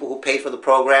for people who paid for the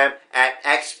program? At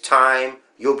X time,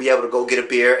 you'll be able to go get a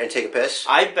beer and take a piss?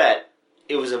 I bet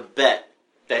it was a bet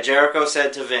that Jericho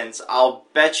said to Vince, I'll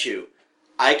bet you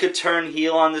I could turn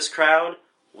heel on this crowd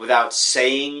without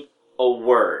saying a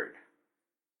word.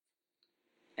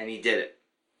 And he did it.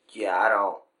 Yeah, I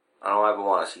don't ever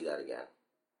want to see that again.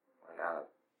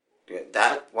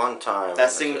 That one time.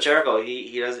 That's the thing with Jericho.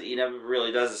 He never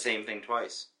really does the same thing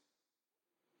twice.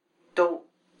 The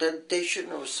they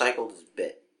shouldn't have recycled this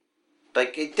bit.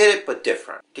 Like, they did it, but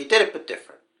different. Yeah.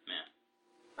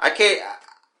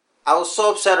 I was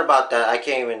so upset about that, I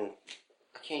can't even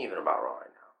about Raw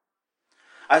right now.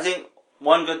 I think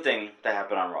one good thing that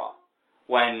happened on Raw,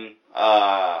 when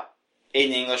Aiden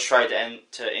English tried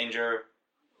to injure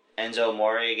Enzo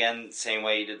Amore again, the same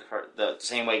way he did the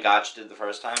same way Gotch did the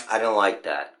first time. I didn't like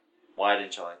that. Why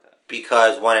didn't you like that?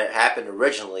 Because when it happened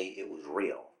originally, it was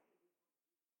real.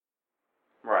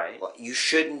 Right. You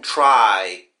shouldn't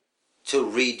try to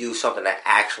redo something that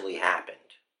actually happened.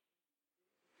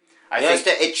 I think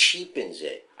it cheapens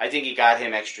it. I think it got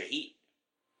him extra heat.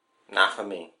 Not for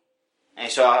me. And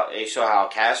you saw how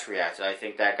Cass reacted. I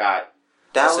think that got...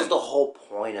 That was the whole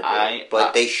point of it.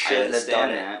 But they shouldn't have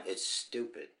done it. It's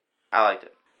stupid. I liked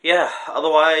it. Yeah,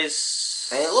 otherwise...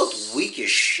 And it looked weak as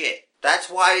shit. That's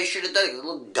why they should have done it. It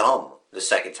looked dumb the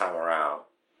second time around.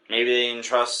 Maybe they didn't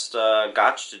trust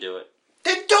Gotch to do it.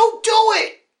 Then don't do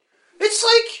it! It's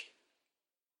like...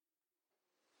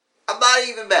 I'm not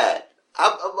even mad.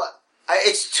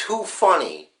 It's too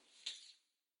funny.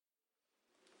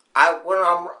 When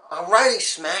I'm writing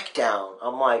SmackDown,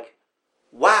 I'm like,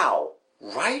 wow,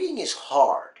 writing is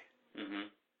hard. Mm-hmm.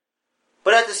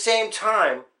 But at the same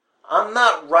time, I'm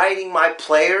not writing my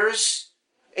players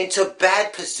into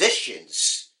bad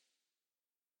positions.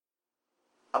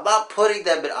 I'm not putting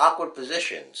them in awkward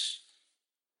positions.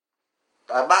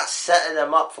 I'm not setting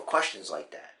them up for questions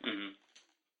like that. Mm-hmm.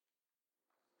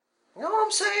 You know what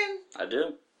I'm saying? I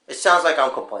do. It sounds like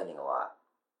I'm complaining a lot.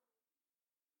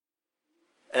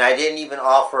 And I didn't even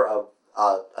offer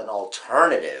an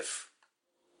alternative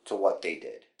to what they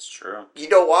did. It's true. You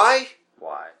know why?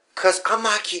 Why? Because I'm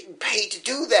not getting paid to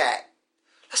do that.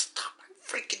 That's not my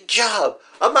freaking job.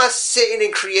 I'm not sitting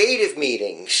in creative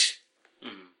meetings.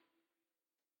 Mm-hmm.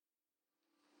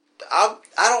 I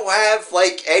don't have,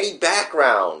 like, any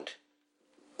background.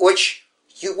 Which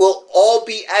you will all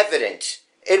be evident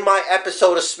in my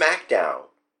episode of SmackDown.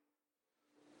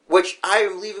 Which I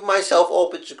am leaving myself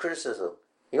open to criticism.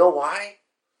 You know why?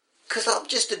 Because I'm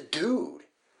just a dude.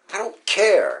 I don't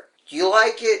care. Do you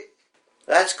like it?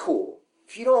 That's cool.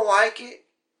 If you don't like it,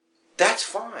 that's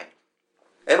fine.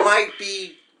 It might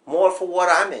be more for what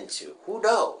I'm into. Who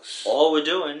knows? All we're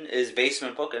doing is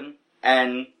basement booking,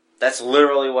 and that's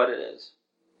literally what it is.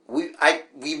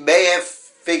 We may have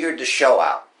figured the show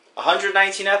out.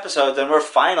 119 episodes, and we're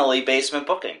finally basement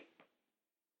booking.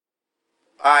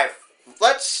 Alright,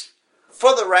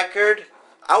 for the record,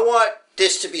 I want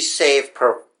this to be saved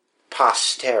per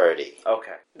posterity.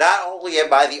 Okay. Not only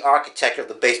am I the architect of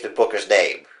the Basement Booker's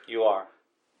name, You are.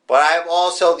 but I am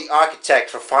also the architect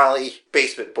for finally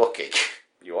basement booking.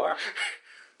 You are.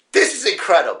 This is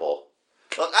incredible.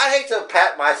 Look, I hate to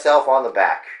pat myself on the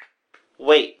back.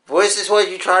 Wait. Was this what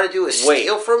you try to do? Is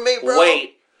steal from me, bro?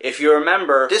 Wait. If you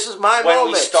remember, this is my when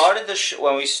moment. We started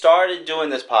when we started doing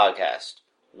this podcast,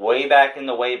 way back in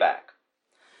the way back.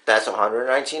 That's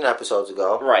 119 episodes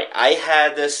ago. Right. I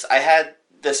had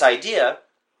this idea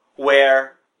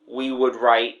where we would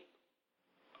write.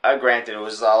 Granted, it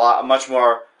was a much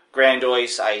more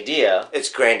grandiose idea. It's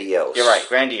grandiose. You're right,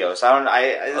 grandiose.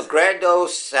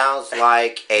 Grandiose sounds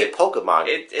like a Pokemon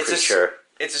creature.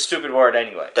 It's a stupid word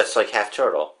anyway. That's like half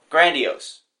turtle.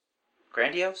 Grandiose.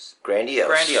 Grandiose? Grandiose.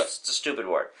 Grandiose. It's a stupid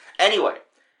word. Anyway,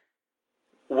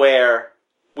 where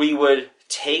we would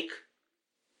take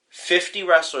 50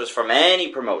 wrestlers from any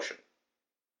promotion,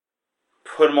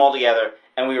 put them all together,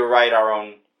 and we would write our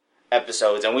own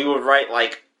episodes, and we would write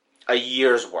like a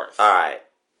year's worth. Alright.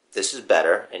 This is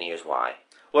better, and here's why.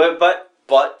 Well,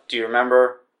 but do you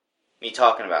remember me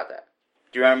talking about that?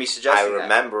 Do you remember me suggesting that? I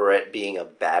remember it being a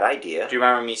bad idea. Do you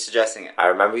remember me suggesting it? I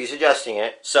remember you suggesting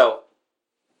it. So,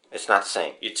 it's not the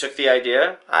same. You took the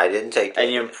idea. I didn't take it. And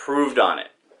you improved on it.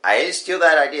 I didn't steal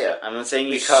that idea. I'm not saying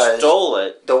you stole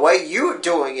it. The way you were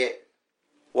doing it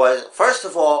was, first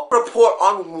of all, report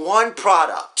on one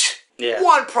product. Yeah.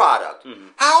 One product. Mm-hmm.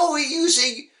 How are we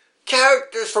using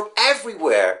characters from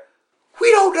everywhere?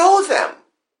 We don't know them.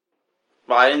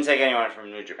 Well, I didn't take anyone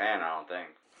from New Japan, I don't think.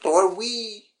 When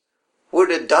we would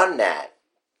have done that,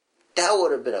 that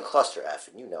would have been a cluster F,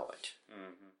 and you know it.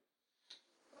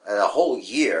 Mm-hmm. And a whole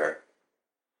year,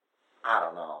 I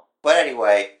don't know. But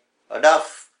anyway,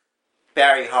 enough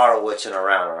Barry Horowitzing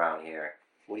around here.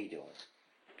 What are you doing?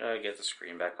 Gotta get the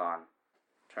screen back on.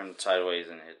 Turn it sideways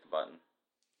and hit the button.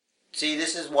 See,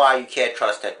 this is why you can't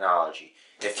trust technology.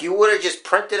 If you would have just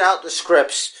printed out the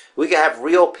scripts, we could have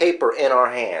real paper in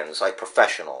our hands, like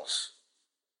professionals.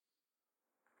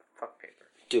 Fuck paper.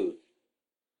 Dude.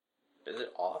 Is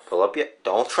it off? Pull up yet?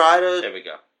 Don't try to... There we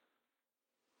go.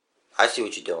 I see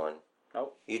what you're doing.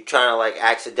 Nope. You're trying to, like,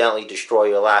 accidentally destroy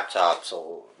your laptop,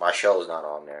 so my show's not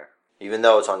on there. Even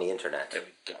though it's on the internet. There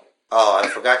we go. Oh, I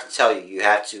forgot to tell you, you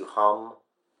have to hum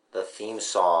the theme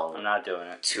song. I'm not doing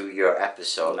it. To your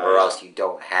episode, No, or else you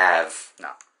don't have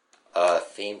no. a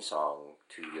theme song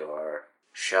to your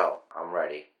show. I'm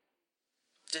ready.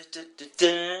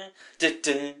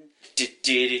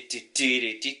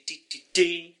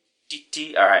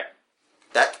 Alright.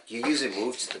 That, you using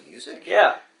moves to the music?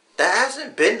 Yeah. That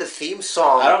hasn't been the theme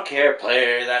song. I don't care,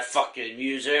 play that fucking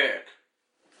music.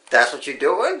 That's what you're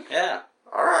doing? Yeah.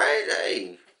 Alright,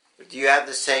 hey. Do you have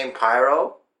the same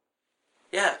pyro?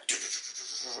 Yeah.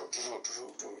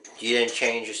 You didn't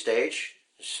change your stage?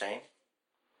 The same?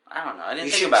 I don't know. I didn't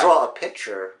You think should about draw a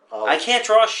picture of... I can't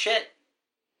draw shit.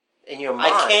 In your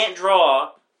mind. I can't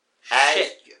draw as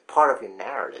shit. part of your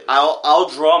narrative. I'll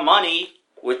draw money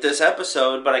with this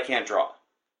episode, but I can't draw.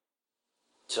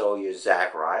 So you're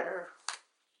Zack Ryder?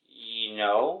 You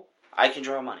know, I can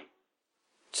draw money.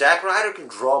 Zack Ryder can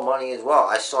draw money as well.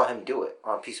 I saw him do it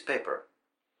on a piece of paper.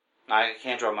 I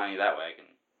can't draw money that way.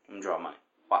 I can draw money.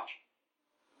 Watch.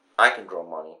 I can draw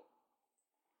money.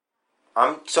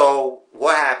 So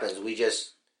what happens?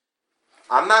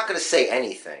 I'm not going to say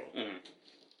anything. Mm-hmm.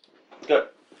 Good.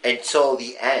 Until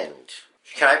the end.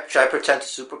 Should I pretend to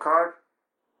supercard?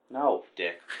 No,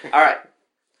 dick. Alright.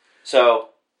 So,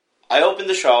 I opened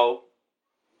the show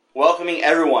welcoming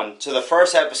everyone to the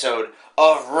first episode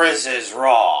of Riz's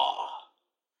Raw.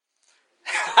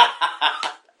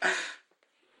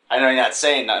 I know you're not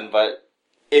saying nothing, but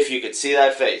if you could see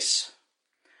that face.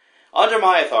 Under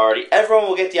my authority, everyone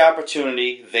will get the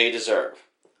opportunity they deserve.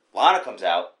 Lana comes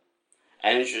out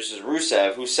and introduces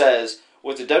Rusev, who says,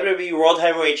 with the WWE World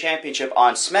Heavyweight Championship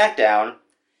on SmackDown,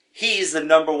 he's the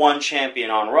 #1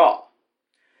 champion on Raw.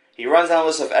 He runs down a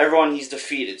list of everyone he's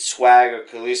defeated: Swagger,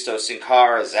 Kalisto, Sin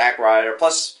Cara, Zack Ryder,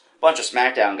 plus a bunch of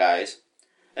SmackDown guys.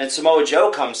 And Samoa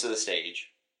Joe comes to the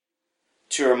stage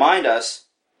to remind us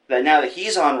that now that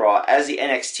he's on Raw as the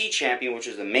NXT champion, which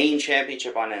is the main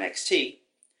championship on NXT,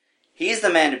 he's the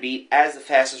man to beat as the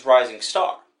fastest rising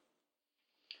star.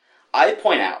 I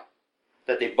point out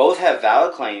that they both have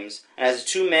valid claims, and as the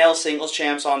two male singles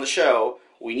champs on the show,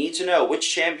 we need to know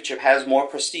which championship has more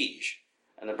prestige.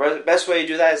 And the best way to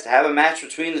do that is to have a match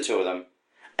between the two of them.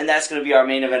 And that's going to be our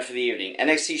main event for the evening.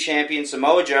 NXT champion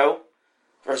Samoa Joe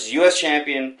versus US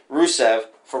champion Rusev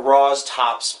for Raw's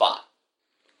top spot.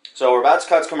 So we're about to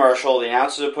cut to commercial. The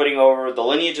announcers are putting over the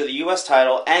lineage of the US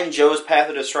title and Joe's path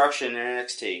of destruction in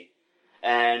NXT.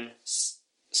 And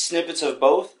snippets of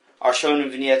both are shown in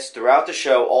vignettes throughout the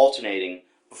show, alternating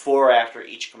before or after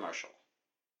each commercial.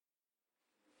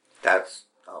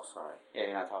 Oh, sorry. Yeah,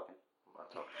 you're not talking. I'm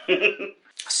not talking.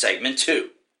 Segment 2.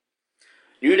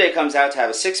 New Day comes out to have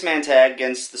a 6-man tag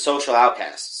against the Social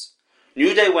Outcasts.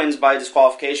 New Day wins by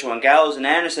disqualification when Gallows and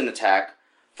Anderson attack,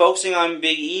 focusing on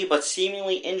Big E but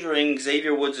seemingly injuring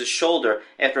Xavier Woods' shoulder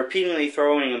after repeatedly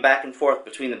throwing him back and forth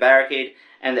between the barricade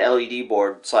and the LED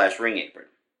board / ring apron.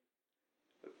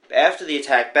 After the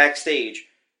attack backstage,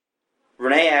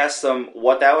 Renee asks them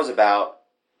what that was about,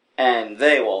 and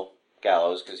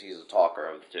Gallows, because he's the talker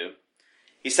of the two,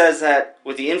 he says that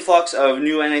with the influx of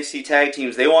new NXT tag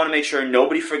teams, they want to make sure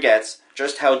nobody forgets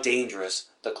just how dangerous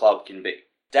the club can be.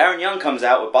 Darren Young comes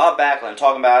out with Bob Backlund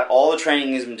talking about all the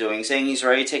training he's been doing, saying he's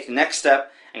ready to take the next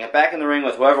step and get back in the ring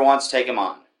with whoever wants to take him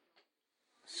on.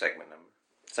 Segment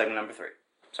number 3.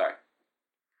 Sorry.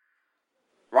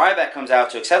 Ryback comes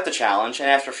out to accept the challenge, and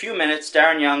after a few minutes,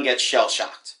 Darren Young gets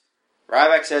shell-shocked.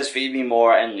 Ryback says, "Feed me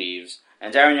more," and leaves,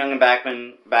 and Darren Young and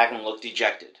Backlund look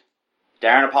dejected.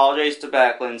 Darren apologizes to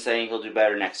Backlund, saying he'll do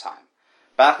better next time.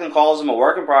 Backlund calls him a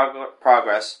work in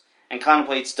progress and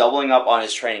contemplates doubling up on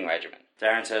his training regimen.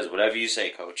 Darren says, "Whatever you say,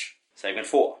 coach." Segment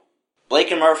 4.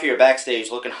 Blake and Murphy are backstage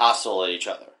looking hostile at each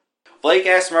other. Blake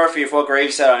asks Murphy if what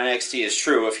Graves said on NXT is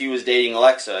true, if he was dating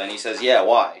Alexa, and he says, yeah,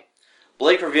 why?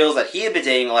 Blake reveals that he had been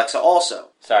dating Alexa also.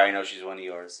 Sorry, I know she's one of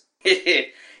yours.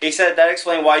 He said that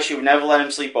explained why she would never let him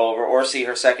sleep over or see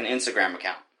her second Instagram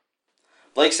account.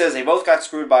 Blake says they both got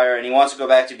screwed by her and he wants to go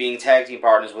back to being tag team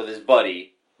partners with his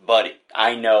buddy.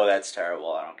 I know that's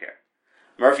terrible, I don't care.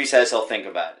 Murphy says he'll think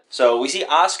about it. So we see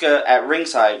Asuka at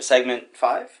ringside, segment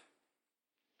 5?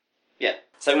 Yeah,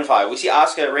 segment 5. We see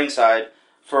Asuka at ringside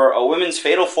for a women's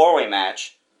fatal 4-way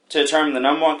match to determine the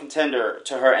 #1 contender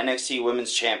to her NXT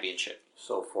Women's Championship.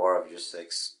 So 4 of your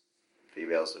 6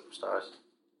 female superstars?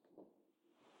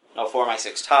 No, 4 of my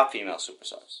 6 top female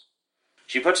superstars.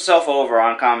 She puts herself over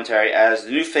on commentary as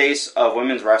the new face of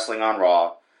women's wrestling on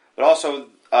Raw, but also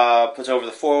puts over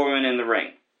the 4 women in the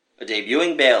ring. A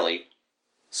debuting Bayley,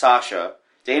 Sasha,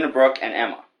 Dana Brooke, and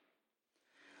Emma.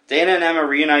 Dana and Emma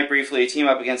reunite briefly, team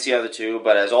up against the other two,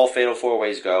 but as all fatal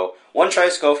four-ways go, one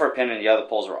tries to go for a pin and the other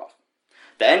pulls her off.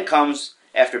 The end comes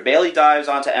after Bayley dives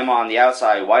onto Emma on the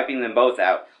outside, wiping them both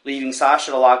out, leaving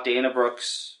Sasha to lock Dana Brooke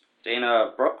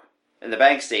in the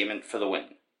bank statement for the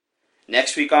win.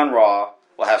 Next week on Raw,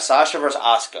 we'll have Sasha vs.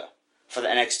 Asuka for the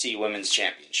NXT Women's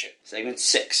Championship. Segment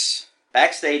 6.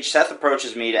 Backstage, Seth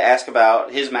approaches me to ask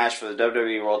about his match for the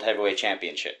WWE World Heavyweight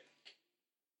Championship.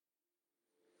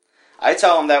 I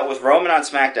tell him that with Roman on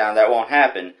SmackDown that won't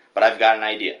happen, but I've got an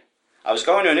idea. I was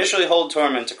going to initially hold a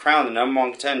tournament to crown the number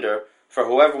one contender for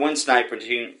whoever wins tonight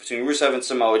between Rusev and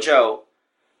Samoa Joe,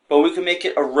 but we could make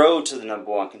it a road to the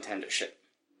number one contendership.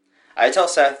 I tell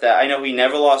Seth that I know he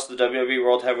never lost the WWE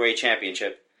World Heavyweight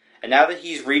Championship, and now that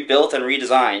he's rebuilt and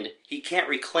redesigned, he can't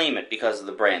reclaim it because of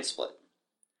the brand split.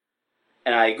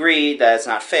 And I agree that it's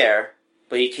not fair,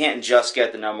 but he can't just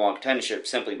get the number one contendership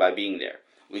simply by being there.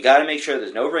 We gotta make sure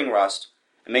there's no ring rust,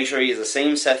 and make sure he's the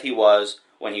same Seth he was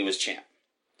when he was champ.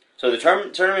 So the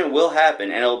tournament will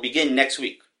happen, and it'll begin next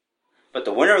week. But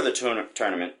the winner of the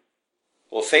tournament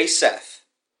will face Seth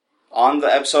on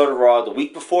the episode of Raw the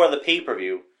week before the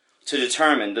pay-per-view to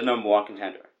determine the number one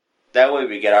contender. That way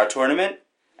we get our tournament,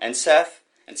 and Seth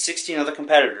and 16 other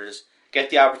competitors get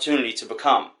the opportunity to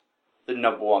become the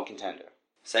number one contender.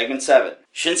 Segment 7.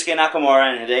 Shinsuke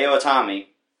Nakamura and Hideo Itami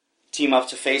team up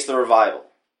to face the Revival.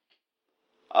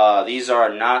 These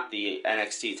are not the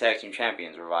NXT Tag Team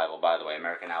Champions Revival, by the way.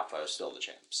 American Alpha is still the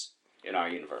champs in our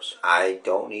universe. I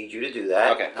don't need you to do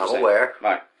that. Okay. I'm aware. All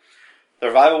right. The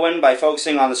Revival win by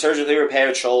focusing on the surgically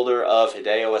repaired shoulder of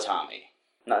Hideo Itami.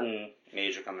 Nothing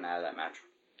major coming out of that match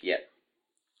yet.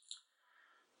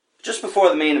 Just before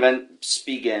the main event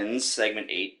begins, segment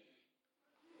 8,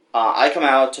 I come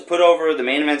out to put over the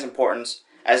main event's importance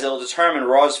as it will determine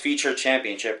Raw's featured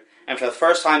championship, and for the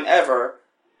first time ever,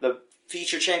 the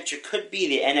featured championship could be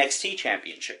the NXT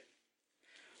championship.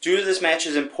 Due to this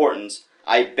match's importance,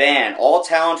 I ban all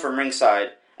talent from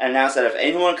ringside and announce that if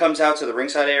anyone comes out to the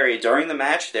ringside area during the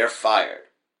match, they're fired.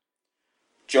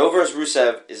 Joe vs.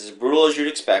 Rusev is as brutal as you'd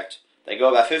expect. They go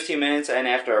about 15 minutes, and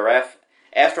after a ref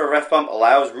bump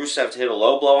allows Rusev to hit a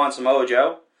low blow on Samoa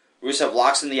Joe, Rusev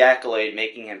locks in the accolade,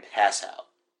 making him pass out.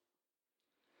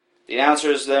 The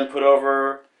announcers then put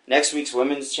over next week's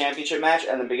Women's Championship match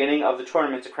and the beginning of the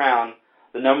tournament to crown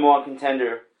the number one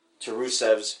contender to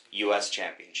Rusev's U.S.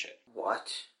 Championship.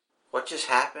 What? What just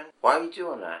happened? Why are you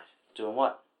doing that? Doing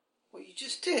what? What you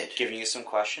just did. Giving you some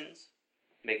questions,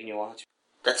 making you want to.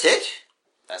 That's it?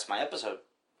 That's my episode.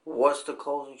 What's the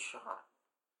closing shot?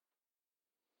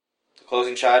 The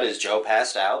closing shot is Joe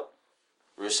passed out,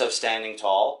 Rusev standing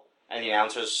tall, and the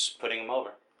announcers putting him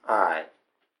over. Alright.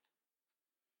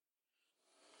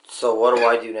 So what do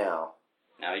I do now?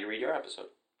 Now you read your episode.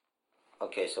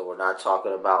 Okay, so we're not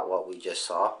talking about what we just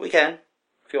saw? We can,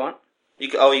 if you want. You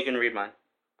can read mine.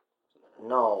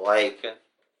 No, like, Okay.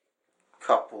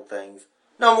 couple things.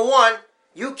 Number one,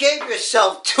 you gave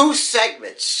yourself 2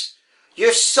 segments.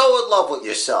 You're so in love with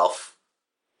yourself.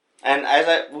 And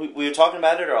as we were talking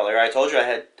about it earlier, I told you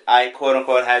I quote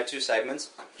unquote had 2 segments.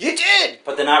 You did!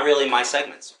 But they're not really my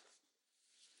segments.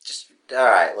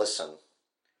 Alright, listen.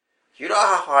 You know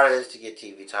how hard it is to get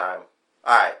TV time.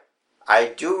 Alright, I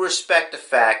do respect the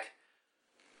fact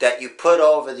that you put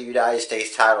over the United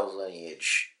States title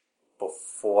lineage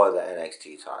before the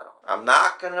NXT title. I'm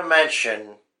not going to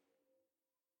mention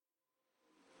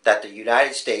that the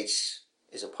United States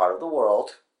is a part of the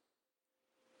world,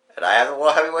 and I am the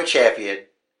World Heavyweight Champion,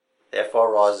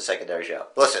 therefore Raw is a secondary show.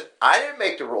 Listen, I didn't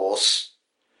make the rules.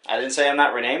 I didn't say I'm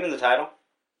not renaming the title.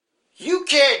 You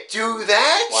can't do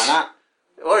that! Why not?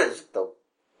 What is it, the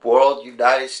World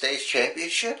United States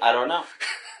Championship? I don't know.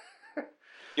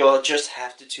 You'll just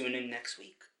have to tune in next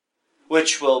week.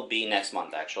 Which will be next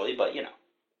month, actually, but you know.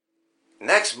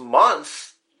 Next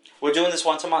month? We're doing this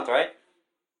once a month, right?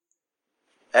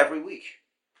 Every week.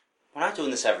 We're not doing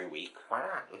this every week. Why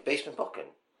not? With basement booking.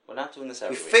 We're not doing this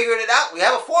every We week. figured it out. We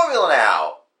have a formula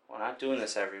now. We're not doing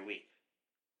this every week.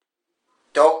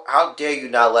 How dare you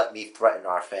not let me threaten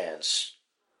our fans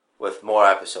with more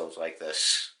episodes like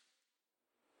this?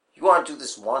 You want to do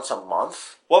this once a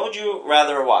month? What would you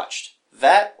rather have watched?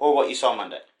 That or what you saw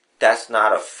Monday? That's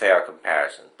not a fair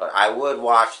comparison, but I would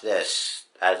watch this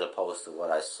as opposed to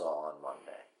what I saw on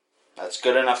Monday. That's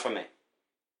good enough for me.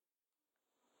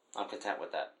 I'm content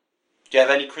with that. Do you have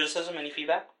any criticism, any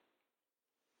feedback?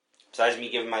 Besides me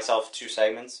giving myself 2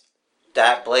 segments?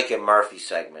 That Blake and Murphy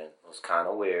segment was kind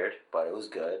of weird, but it was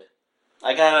good.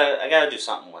 I gotta do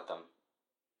something with them.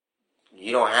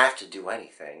 You don't have to do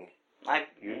anything.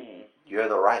 You're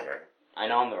the writer. I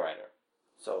know I'm the writer.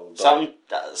 So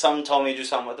Something told me to do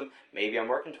something with him. Maybe I'm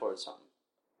working towards something.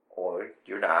 Or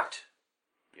you're not.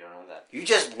 You don't know that. You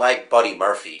just like Buddy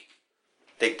Murphy.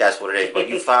 I think that's what it is. But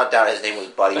you found out his name was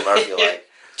Buddy Murphy. Like,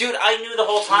 dude, I knew the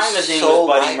whole time his name so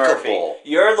was Buddy likable. Murphy.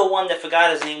 You're the one that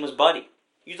forgot his name was Buddy.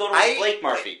 You thought it was Blake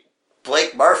Murphy.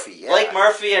 Blake Murphy, yeah. Blake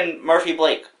Murphy and Murphy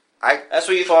Blake. That's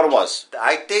what you thought it was.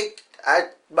 I think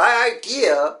my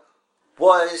idea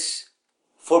was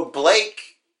for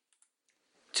Blake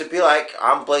to be like,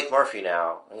 I'm Blake Murphy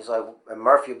now. And he's like, and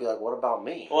Murphy would be like, what about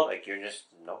me? Well, like, you're just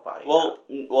nobody.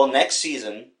 Well, next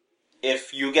season,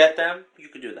 if you get them, you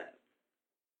could do that.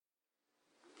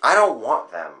 I don't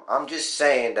want them. I'm just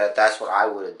saying that that's what I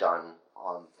would have done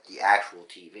on the actual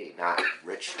TV, not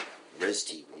Riz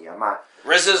TV. I'm not.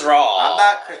 Riz is Raw. I'm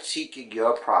not critiquing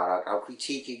your product. I'm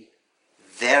critiquing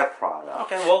their product.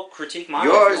 Okay, well, critique mine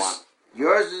if you want.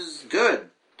 Yours is good.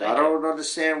 I don't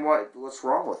understand what's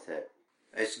wrong with it.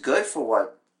 It's good for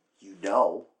what you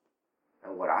know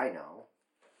and what I know.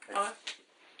 Okay.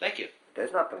 Thank you.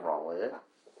 There's nothing wrong with it.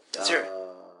 Let's hear it.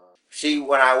 See,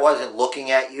 when I wasn't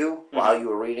looking at you while you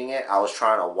were reading it, I was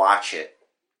trying to watch it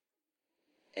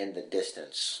in the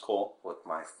distance. Cool. With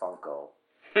my Funko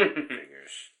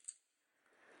figures.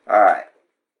 Alright.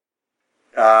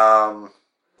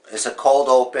 It's a cold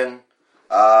open.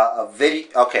 A video.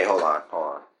 Okay, hold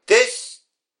on. This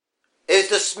is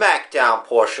the SmackDown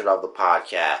portion of the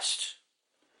podcast,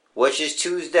 which is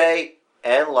Tuesday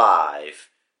and live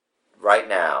right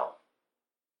now.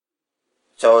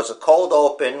 So it's a cold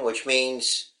open, which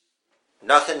means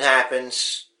nothing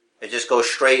happens. It just goes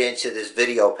straight into this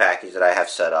video package that I have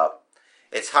set up.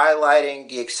 It's highlighting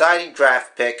the exciting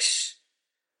draft picks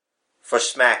for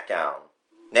SmackDown.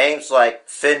 Names like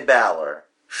Finn Balor,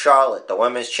 Charlotte, the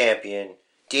women's champion,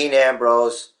 Dean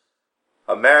Ambrose,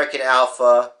 American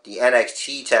Alpha, the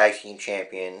NXT Tag Team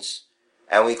Champions,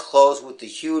 and we close with the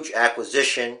huge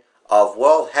acquisition of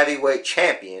World Heavyweight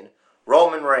Champion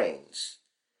Roman Reigns.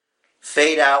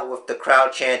 Fade out with the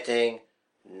crowd chanting,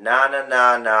 na na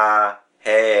na na,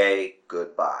 hey,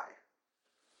 goodbye.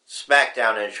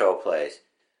 SmackDown intro plays.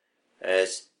 And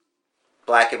it's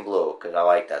black and blue, because I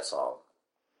like that song.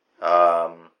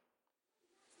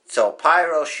 So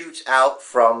Pyro shoots out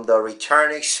from the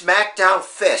returning SmackDown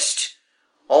fist.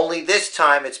 Only this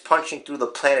time it's punching through the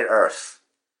planet Earth.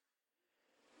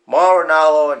 Mauro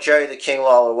Ranallo and Jerry the King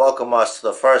Lawler welcome us to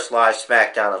the first live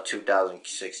SmackDown of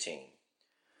 2016.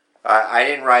 I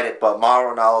didn't write it, but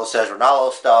Mauro Ranallo says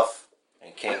Ranallo stuff,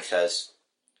 and King says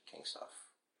King stuff.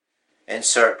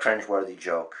 Insert cringeworthy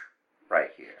joke right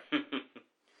here.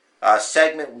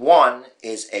 Segment 1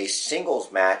 is a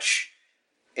singles match.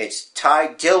 It's Ty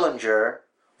Dillinger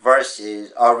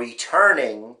versus a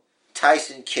returning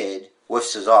Tyson Kidd with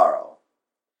Cesaro.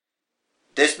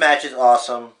 This match is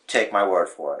awesome. Take my word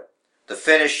for it. The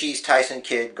finish sees Tyson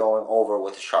Kidd going over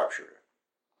with a sharpshooter.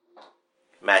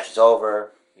 Match is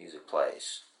over. Music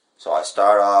plays. So I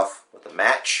start off with a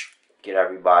match. Get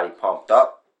everybody pumped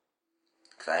up.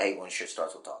 Because I hate when shit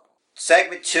starts with talking.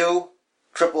 Segment 2.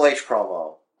 Triple H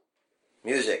promo.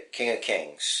 Music. King of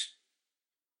Kings.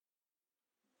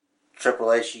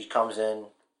 Triple H, he comes in.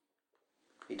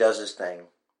 He does his thing.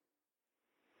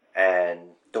 And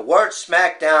the word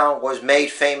SmackDown was made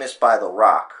famous by The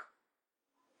Rock.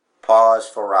 Pause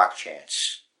for Rock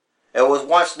chants. It was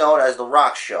once known as The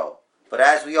Rock Show. But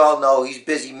as we all know, he's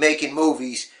busy making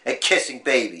movies and kissing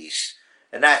babies.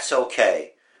 And that's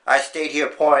okay. I stayed here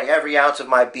pouring every ounce of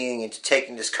my being into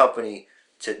taking this company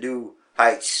to new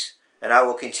heights. And I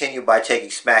will continue by taking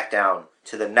SmackDown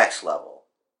to the next level.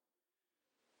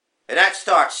 And that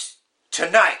starts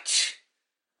tonight.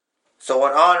 So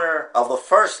in honor of the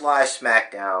first live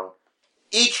SmackDown,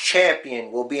 each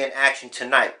champion will be in action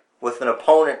tonight with an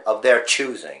opponent of their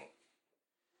choosing.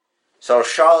 So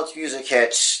Charlotte's music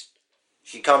hits.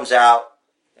 She comes out,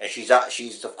 and she's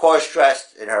of course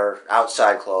dressed in her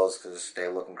outside clothes because they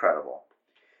look incredible.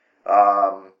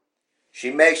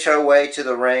 She makes her way to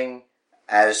the ring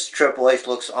as Triple H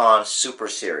looks on super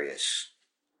serious.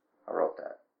 I wrote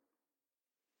that.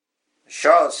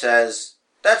 Charlotte says,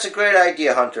 "That's a great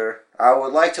idea, Hunter. I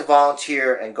would like to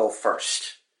volunteer and go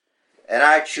first. And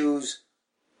I choose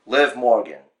Liv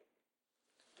Morgan."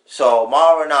 So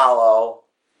Mauro Ranallo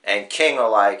and King are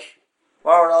like,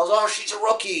 Mauro Ranallo's, oh, she's a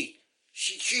rookie.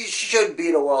 She shouldn't be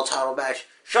in a world title match.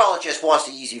 Charlotte just wants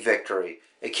the easy victory.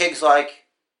 And King's like,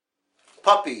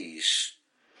 puppies.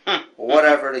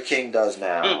 Whatever the King does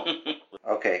now.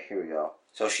 Okay, here we go.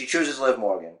 So she chooses Liv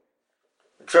Morgan.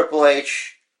 Triple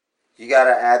H, you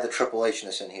gotta add the Triple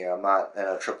H-ness in here. I'm not in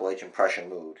a Triple H impression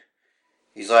mood.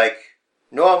 He's like,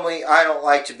 normally I don't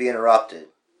like to be interrupted.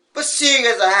 But seeing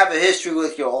as I have a history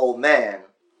with your old man,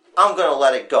 I'm going to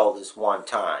let it go this one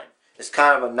time. It's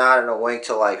kind of a nod and a wink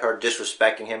to like her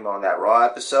disrespecting him on that Raw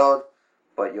episode,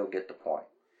 but you'll get the point.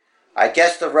 I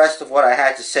guess the rest of what I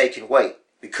had to say can wait,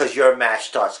 because your match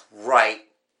starts right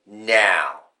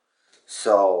now.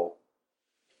 So,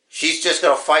 she's just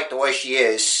going to fight the way she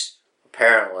is,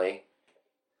 apparently.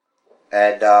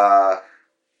 And,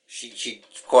 she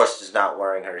of course is not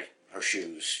wearing her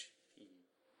shoes.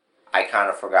 I kind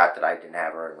of forgot that I didn't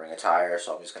have her in ring attire,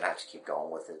 so I'm just going to have to keep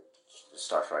going with it. It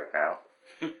starts right now.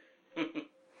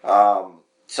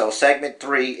 So segment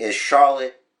 3 is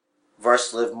Charlotte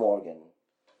versus Liv Morgan.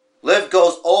 Liv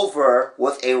goes over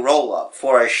with a roll-up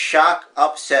for a shock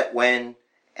upset win,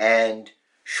 and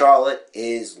Charlotte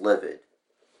is livid.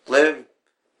 Liv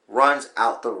runs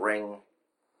out the ring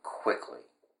quickly.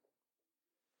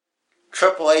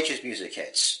 Triple H's music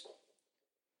hits.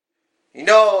 You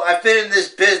know, I've been in this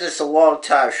business a long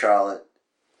time, Charlotte,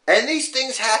 and these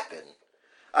things happen.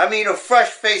 I mean, a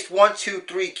fresh-faced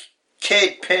 1-2-3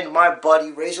 kid pinned my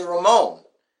buddy Razor Ramon.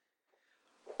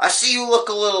 I see you look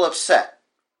a little upset.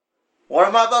 What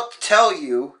am I about to tell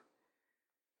you?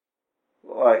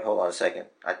 Alright, hold on a second.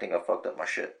 I think I fucked up my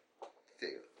shit.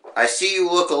 I see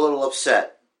you look a little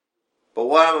upset. But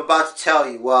what I'm about to tell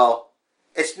you, well,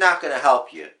 it's not going to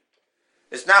help you.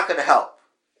 It's not going to help.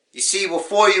 You see,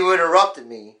 before you interrupted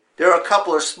me, there are a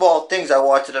couple of small things I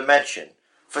wanted to mention.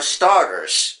 For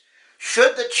starters,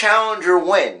 should the challenger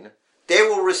win, they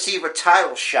will receive a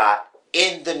title shot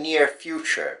in the near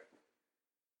future.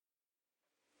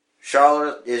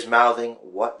 Charlotte is mouthing,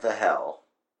 what the hell?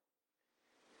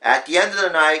 At the end of the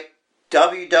night,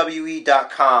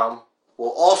 WWE.com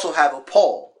will also have a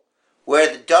poll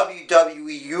where the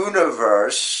WWE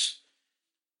Universe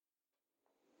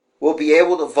will be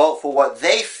able to vote for what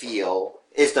they feel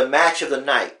is the match of the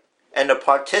night. And the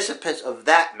participants of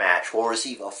that match will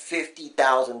receive a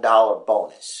 $50,000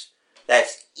 bonus.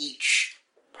 That's each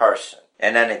person.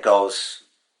 And then it goes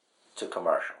to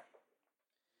commercial.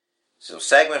 So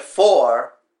segment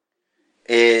 4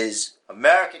 is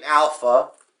American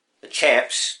Alpha, the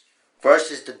champs,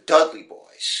 versus the Dudley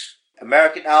Boys.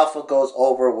 American Alpha goes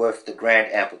over with the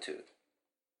Grand Amplitude.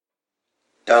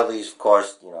 Dudley's, of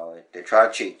course, they tried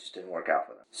to cheat, just didn't work out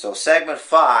for them. So segment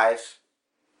 5,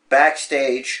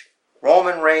 backstage,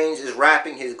 Roman Reigns is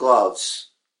wrapping his gloves.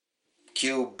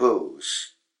 Cue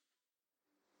boos.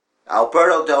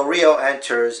 Alberto Del Rio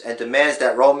enters and demands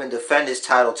that Roman defend his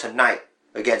title tonight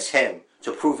against him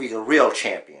to prove he's a real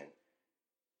champion.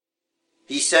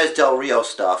 He says Del Rio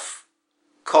stuff,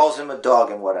 calls him a dog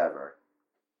and whatever.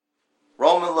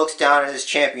 Roman looks down at his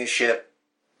championship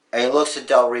and he looks at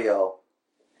Del Rio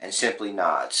and simply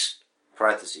nods.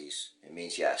 Parentheses, it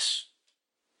means yes.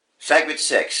 Segment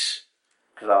 6,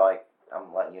 because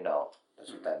I'm letting you know,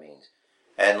 that's what that means.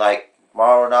 And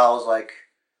Mauro Ranallo's like,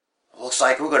 looks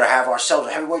like we're going to have ourselves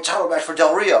a heavyweight title match for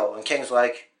Del Rio. And King's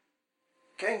like,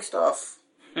 King stuff.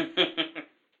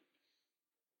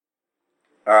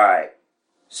 Alright.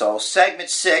 So, segment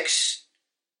 6.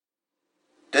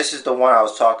 This is the one I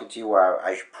was talking to you where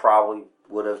I probably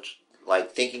would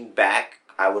have, thinking back,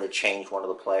 I would have changed one of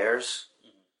the players.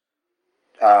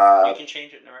 You can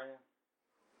change it right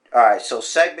now. Alright, so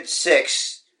segment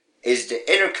 6 is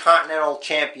the Intercontinental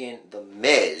Champion, The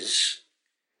Miz.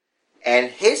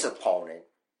 And his opponent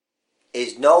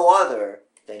is no other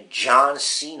than John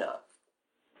Cena.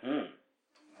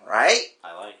 Right?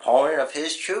 I like it. Opponent of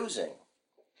his choosing.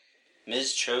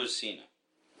 Miz chose Cena.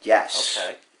 Yes.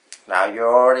 Okay. Now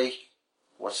you're already...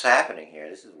 What's happening here?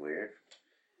 This is weird.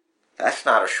 That's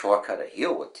not a shortcut a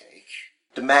heel would take.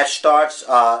 The match starts.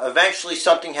 Eventually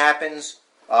something happens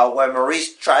where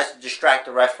Maurice tries to distract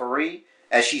the referee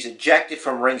as she's ejected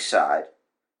from ringside.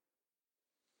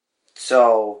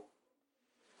 So...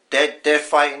 They're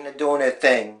fighting, they're doing their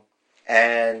thing.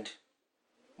 And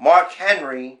Mark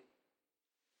Henry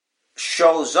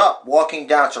shows up walking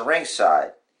down to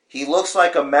ringside. He looks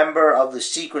like a member of the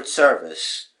Secret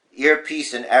Service,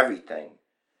 earpiece and everything.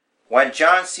 When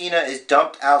John Cena is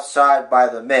dumped outside by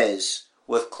The Miz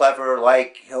with clever,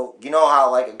 you know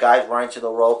how a guy's running to the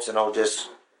ropes and he'll just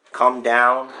come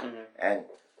down? Mm-hmm. And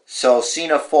so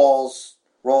Cena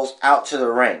rolls out to the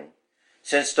ring.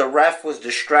 Since the ref was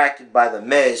distracted by The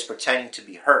Miz pretending to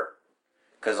be hurt.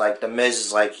 Because, The Miz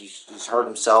is he's hurt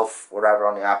himself, whatever,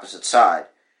 on the opposite side.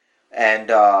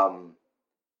 And,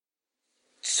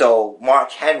 so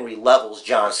Mark Henry levels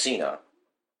John Cena.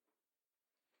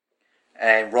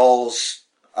 And rolls,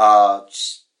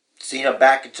 Cena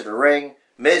back into the ring.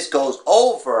 Miz goes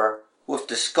over with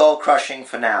the skull-crushing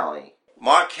finale.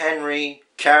 Mark Henry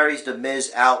carries The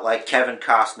Miz out like Kevin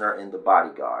Costner in The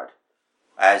Bodyguard.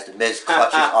 As The Miz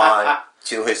clutches on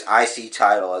to his IC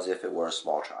title as if it were a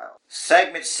small child.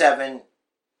 Segment 7,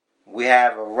 we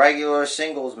have a regular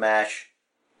singles match,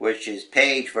 which is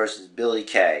Paige versus Billie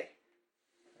Kay.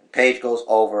 Paige goes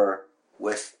over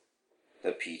with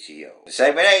the PTO.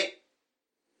 Segment 8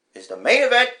 is the main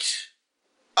event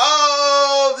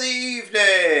of the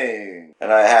evening.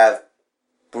 And I have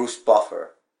Bruce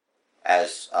Buffer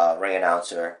as ring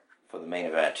announcer for the main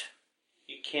event.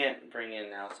 You can't bring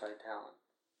in outside talent.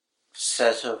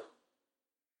 Says who?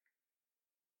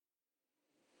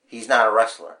 He's not a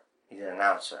wrestler. He's an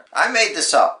announcer. I made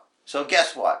this up. So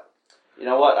guess what? You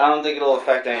know what? I don't think it'll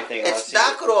affect anything. It's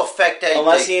not going to affect anything.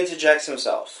 Unless he interjects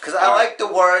himself. Because I like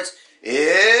the words,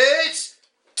 it's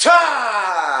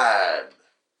time!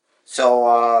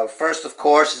 So, first, of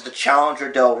course, is the challenger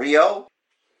Del Rio.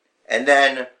 And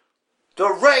then, the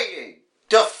reigning,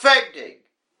 defending,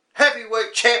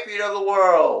 heavyweight champion of the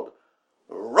world,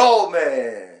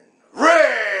 Roman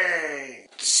Reigns.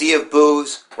 Sea of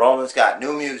Booze. Roman's got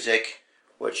new music,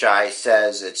 which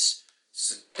says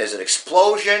there's an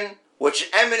explosion, which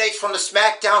emanates from the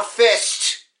SmackDown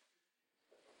fist.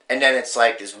 And then it's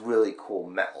like this really cool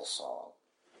metal song.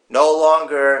 No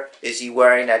longer is he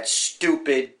wearing that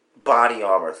stupid body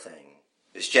armor thing.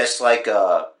 It's just like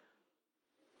a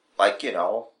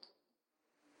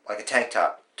tank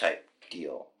top type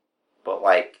deal. But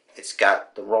it's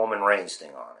got the Roman Reigns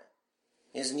thing on it.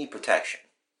 He doesn't need protection.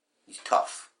 He's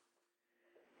tough.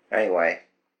 Anyway.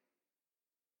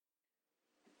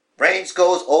 Reigns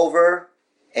goes over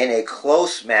in a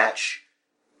close match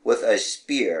with a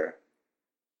spear.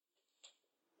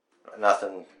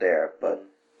 Nothing there, but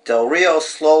Del Rio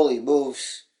slowly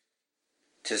moves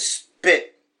to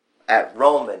spit at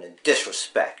Roman in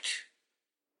disrespect.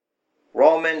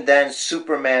 Roman then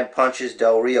Superman punches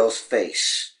Del Rio's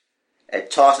face and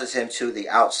tosses him to the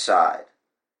outside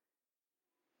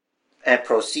and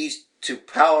proceeds to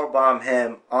powerbomb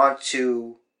him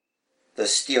onto the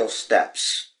steel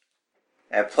steps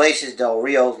and places Del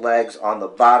Rio's legs on the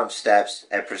bottom steps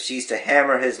and proceeds to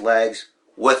hammer his legs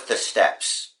with the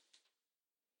steps.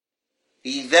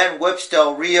 He then whips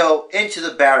Del Rio into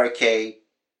the barricade.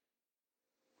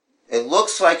 It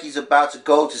looks like he's about to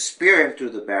go to spear him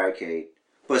through the barricade,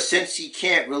 but since he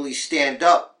can't really stand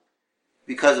up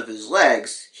because of his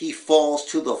legs, he falls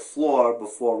to the floor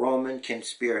before Roman can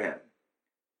spear him.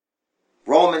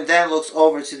 Roman then looks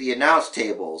over to the announce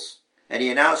tables, and the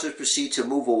announcers proceed to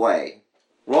move away.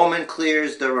 Roman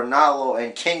clears the Ronaldo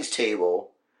and King's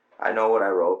table, I know what I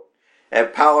wrote, and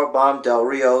powerbomb Del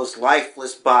Rio's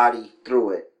lifeless body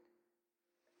through it.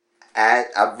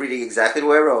 I'm reading exactly the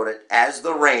way I wrote it. As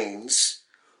the Reigns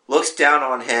looks down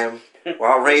on him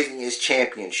while raising his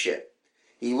championship.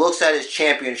 He looks at his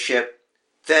championship,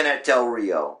 then at Del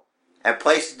Rio, and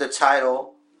places the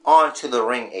title onto the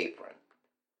ring apron.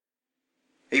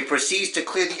 He proceeds to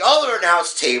clear the other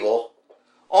announce table,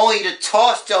 only to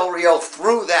toss Del Rio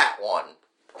through that one.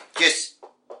 Just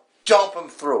dump him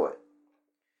through it.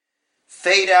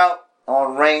 Fade out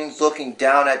on Reigns looking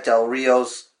down at Del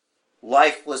Rio's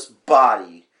lifeless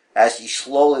body as he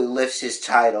slowly lifts his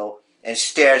title and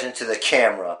stares into the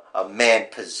camera, a man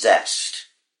possessed.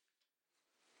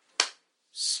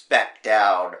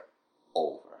 Smackdown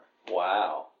over.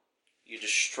 Wow. You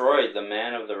destroyed the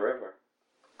man of the river.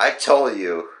 I told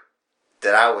you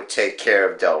that I would take care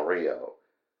of Del Rio.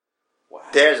 Wow.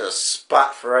 There's a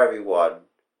spot for everyone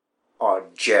on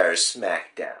Jers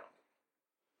Smackdown.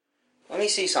 Let me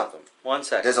see something. 1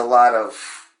 second. There's a lot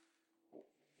of...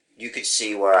 You could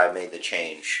see where I made the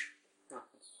change.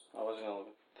 I wasn't going to look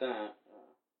at that.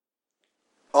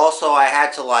 Also, I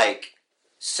had to,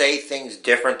 say things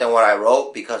different than what I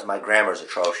wrote because my grammar's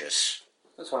atrocious.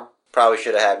 That's fine. Probably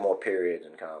should have had more periods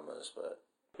and commas, but...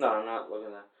 No, I'm not looking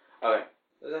at that. Okay.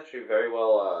 This is actually very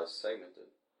well segmented.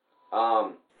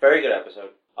 Very good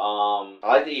episode. I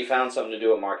like that you found something to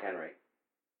do with Mark Henry.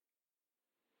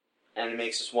 And it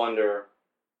makes us wonder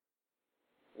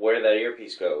where that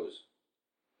earpiece goes.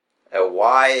 And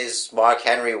why is Mark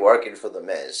Henry working for The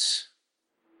Miz?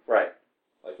 Right.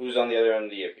 Who's on the other end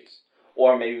of the earpiece?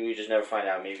 Or maybe we just never find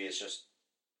out. Maybe it's just...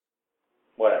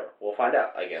 whatever. We'll find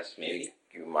out, I guess. Maybe.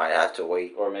 You might have to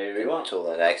wait or maybe we won't. Until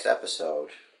the next episode.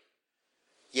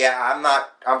 Yeah,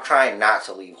 I'm trying not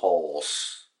to leave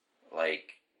holes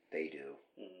like they do.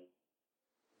 Mm-hmm.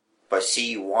 But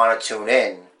see, you want to tune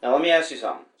in. Now let me ask you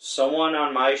something. Someone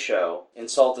on my show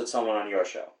insulted someone on your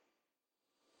show.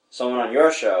 Someone on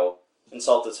your show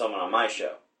insulted someone on my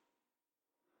show.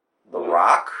 The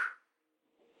Rock?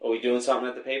 Are we doing something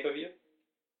at the pay-per-view?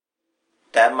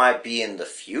 That might be in the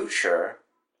future.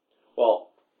 Well,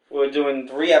 we're doing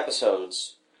 3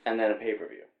 episodes and then a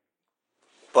pay-per-view.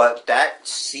 But that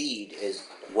seed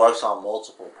works on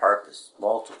multiple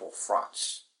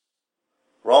fronts.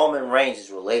 Roman Reigns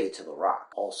is related to The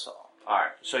Rock, also.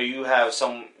 Alright, so you have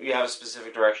a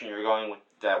specific direction you're going with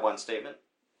that one statement?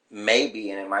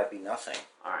 Maybe, and it might be nothing.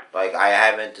 Alright. Like, I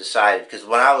haven't decided, because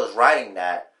when I was writing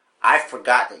that, I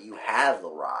forgot that you have The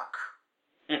Rock.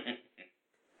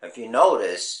 If you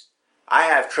notice, I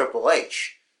have Triple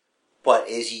H, but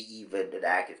is he even an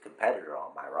active competitor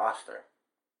on my roster?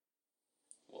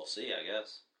 We'll see, I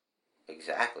guess.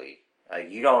 Exactly. Like,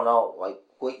 you don't know, like,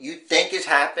 what you think is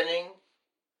happening,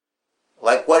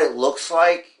 like, what it looks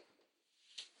like,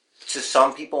 to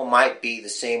some people might be the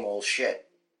same old shit,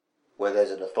 where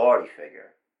there's an authority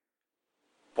figure.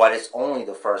 But it's only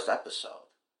the first episode.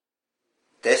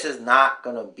 This is not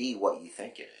going to be what you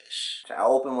think it is. I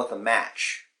open with a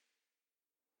match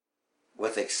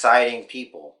with exciting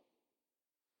people.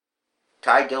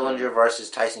 Ty Dillinger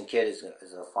versus Tyson Kidd is going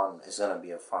to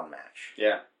be a fun match.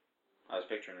 Yeah, I was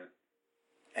picturing it.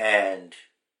 And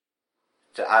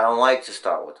I don't like to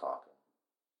start with talking.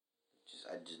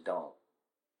 I just don't.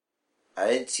 I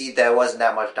didn't see there wasn't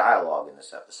that much dialogue in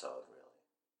this episode,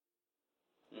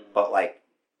 really. Mm-hmm. But, like,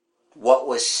 what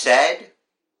was said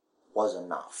was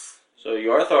enough. So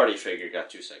your authority figure got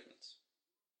 2 segments.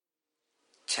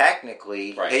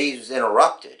 Technically, right. He was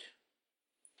interrupted.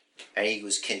 And he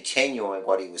was continuing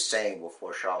what he was saying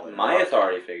before Charlotte. My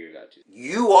authority figure got 2.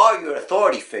 You are your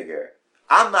authority figure.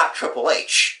 I'm not Triple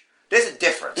H. There's a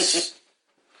difference.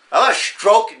 I'm not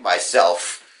stroking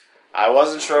myself. I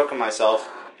wasn't stroking myself.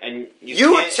 And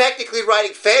you were technically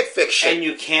writing fan fiction. And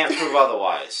you can't prove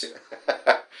otherwise.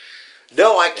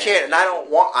 No, I can't, and I don't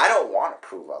want to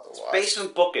prove otherwise. It's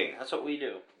basement booking. That's what we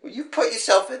do. Well, you put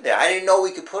yourself in there. I didn't know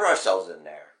we could put ourselves in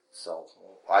there. So,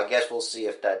 I guess we'll see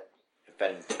if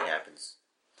anything happens.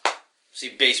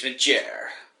 See Basement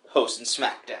Jer hosting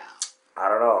SmackDown. I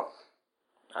don't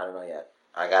know yet.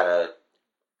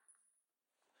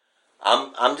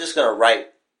 I'm just gonna write.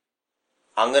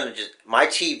 My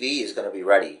TV is gonna be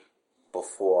ready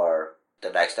before the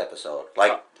next episode.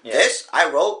 Like, This, I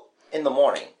wrote in the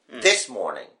morning. This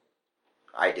morning,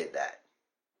 I did that.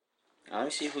 Let me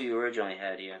see who you originally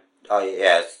had here. Oh,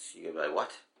 yeah. You're like,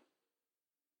 what?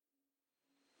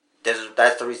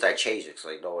 That's the reason I changed it, because,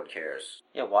 like, no one cares.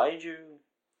 Yeah, why did you...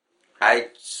 I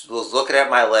was looking at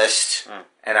my list,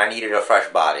 and I needed a fresh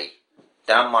body.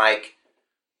 Then I'm like,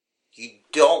 you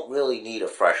don't really need a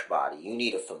fresh body. You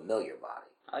need a familiar body.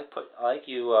 I like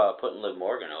you putting Liv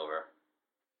Morgan over.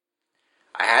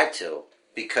 I had to,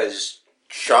 because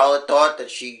Charlotte thought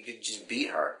that she could just beat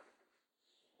her.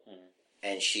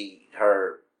 And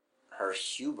her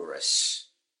hubris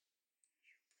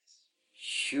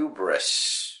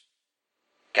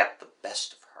got the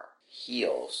best of her.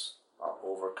 Heels are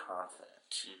overconfident.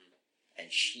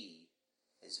 And she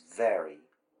is very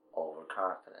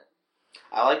overconfident.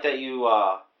 I like that you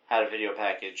had a video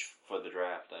package for the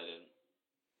draft. I didn't.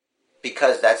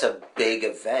 Because that's a big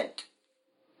event.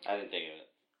 I didn't think of it.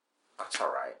 That's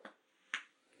alright.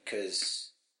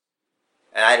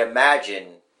 And I'd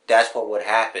imagine that's what would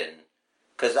happen.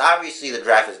 Because obviously the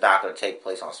draft is not going to take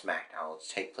place on SmackDown. It'll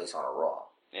take place on a Raw.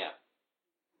 Yeah.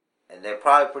 And they're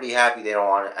probably pretty happy they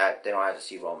don't have to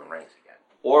see Roman Reigns again.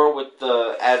 Or with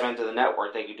the advent of the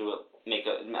network, they could make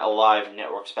a live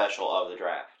network special of the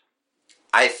draft.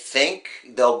 I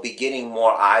think they'll be getting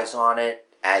more eyes on it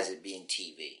as it being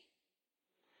TV.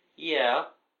 Yeah.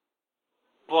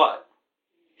 But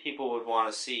people would want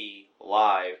to see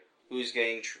live who's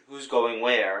going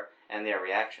where and their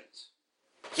reactions.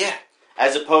 Yeah.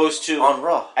 As opposed to on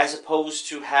Raw. As opposed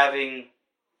to having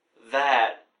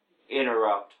that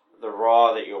interrupt the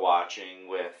Raw that you're watching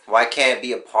with. Why can't it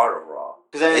be a part of Raw?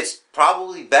 Because it's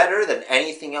probably better than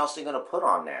anything else they're going to put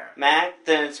on there.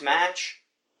 Then it's match,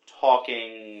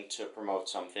 talking to promote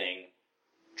something,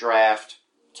 draft,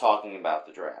 talking about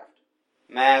the draft.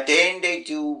 Match. Didn't they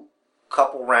do a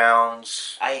couple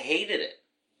rounds? I hated it.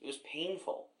 It was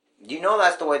painful. You know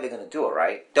that's the way they're going to do it,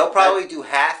 right? They'll probably do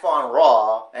half on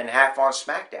Raw and half on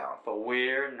SmackDown. But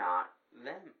we're not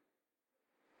them.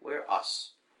 We're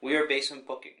us. We are basement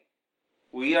booking.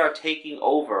 We are taking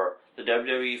over the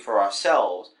WWE for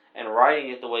ourselves and writing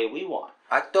it the way we want.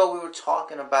 I thought we were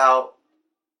talking about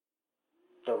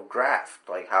the draft,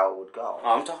 like how it would go.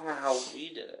 I'm talking about how we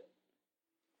did it.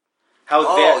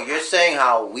 You're saying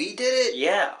how we did it?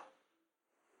 Yeah.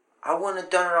 I wouldn't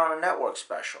have done it on a network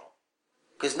special.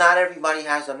 Because not everybody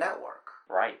has a network.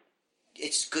 Right.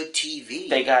 It's good TV.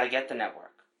 They gotta get the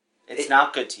network. It's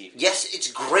not good TV. Yes,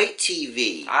 it's great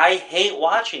TV. I hate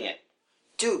watching it.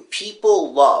 Dude,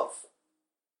 people love.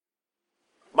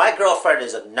 My girlfriend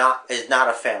is not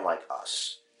a fan like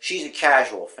us. she's a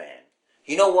casual fan.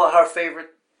 You know what her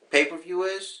favorite pay-per-view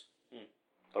is?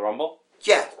 The Rumble?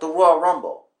 Yeah, the Royal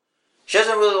Rumble. She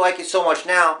doesn't really like it so much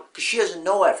now because she doesn't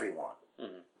know everyone.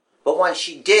 Mm-hmm. But when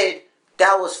she did,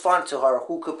 that was fun to her.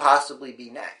 Who could possibly be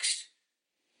next?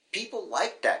 People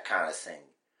like that kind of thing.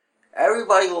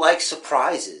 Everybody likes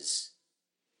surprises.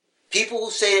 People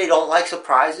who say they don't like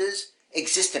surprises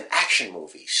exist in action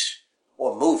movies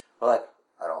or movies. They're like,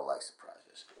 I don't like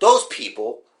surprises. Those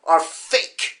people are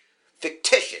fake,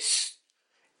 fictitious.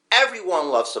 Everyone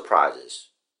loves surprises.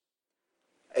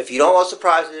 If you don't love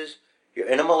surprises, you're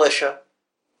in a militia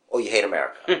or you hate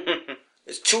America.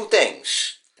 There's two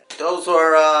things. Those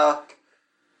were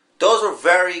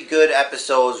very good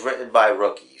episodes written by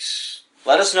rookies.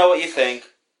 Let us know what you think.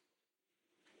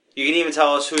 You can even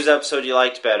tell us whose episode you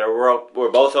liked better.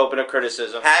 We're both open to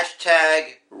criticism.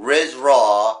 Hashtag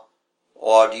RizRaw,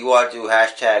 or do you want to do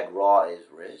hashtag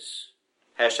RawIsRiz?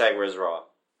 Hashtag RizRaw.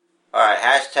 Alright,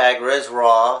 hashtag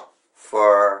RizRaw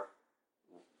for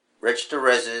Rich to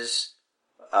Riz's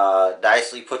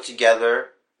nicely put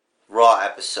together Raw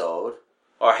episode.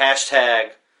 Or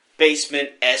hashtag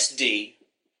Basement SD.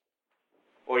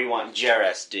 Or you want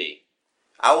JerSD?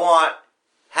 I want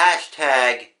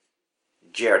hashtag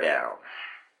JerDown.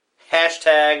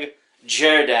 Hashtag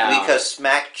JerDown. Because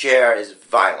Smack Jer is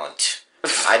violent.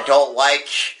 I don't like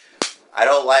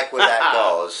where that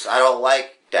goes. I don't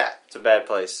like that. It's a bad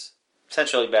place.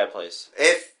 Potentially bad place.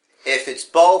 If it's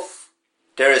both,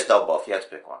 there is no both. You have to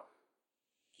pick one.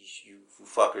 You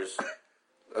fuckers.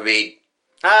 I mean,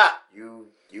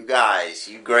 you guys,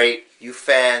 you great, you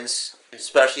fans,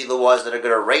 especially the ones that are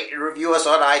going to rate and review us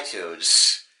on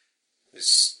iTunes.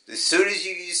 As soon as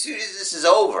this is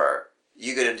over,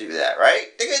 you're going to do that, right?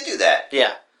 They're going to do that.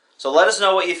 Yeah. So let us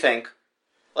know what you think.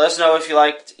 Let us know if you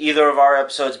liked either of our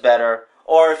episodes better,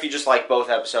 or if you just liked both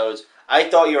episodes. I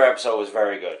thought your episode was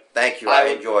very good. Thank you. I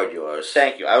enjoyed yours.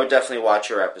 Thank you. I would definitely watch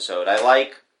your episode. I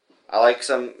like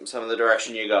some of the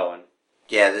direction you're going.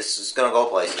 Yeah, this is going to go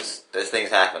places. There's things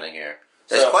happening here.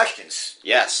 There's questions.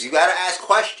 Yes. You got to ask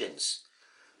questions.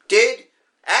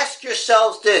 Ask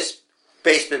yourselves this,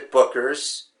 Basement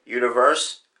Bookers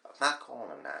universe. I'm not calling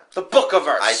them that. The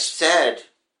Bookiverse. I said.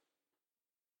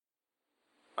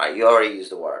 Alright, you already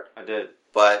used the word. I did.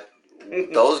 But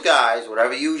those guys,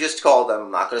 whatever you just called them,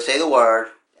 I'm not going to say the word.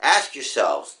 Ask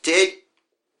yourselves,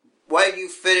 when you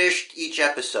finished each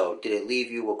episode, did it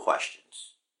leave you with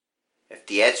questions? If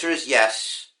the answer is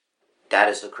yes, that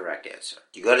is the correct answer.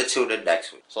 You got to tune in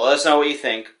next week. So let us know what you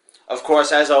think. Of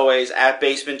course, as always, at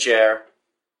Basement Jer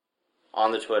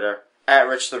on the Twitter, at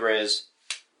Rich the Riz.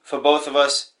 For both of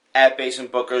us, at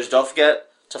Basement Bookers. Don't forget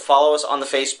to follow us on the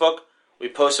Facebook. We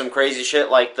post some crazy shit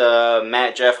like the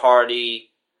Matt Jeff Hardy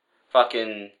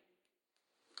fucking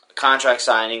contract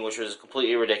signing, which was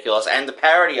completely ridiculous, and the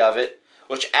parody of it,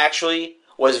 which actually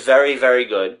was very, very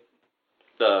good.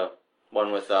 The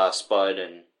one with Spud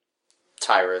and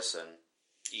Tyrus and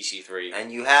EC3.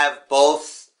 And you have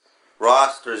both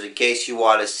rosters in case you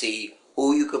want to see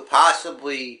who you could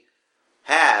possibly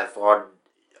have on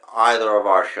either of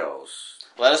our shows.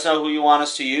 Let us know who you want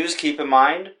us to use. Keep in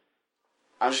mind,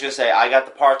 I'm just going to say, I got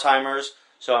the part-timers,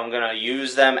 so I'm going to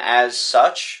use them as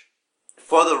such.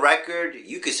 For the record,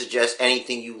 you can suggest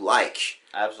anything you like.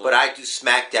 Absolutely. But I do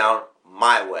SmackDown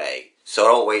my way, so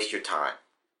don't waste your time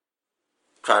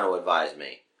trying to advise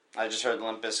me. I just heard the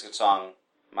Limp Bizkit song,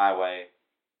 My Way,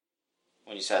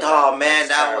 when you said that. Oh, man,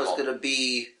 that was going to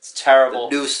be it's terrible.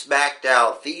 The new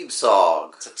SmackDown theme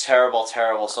song. It's a terrible,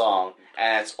 terrible song,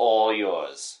 and it's all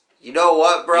yours. You know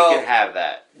what, bro? You can have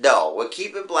that. No, we're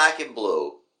keeping Black and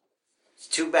Blue. It's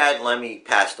too bad Lemmy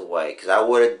passed away, because I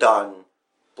would have done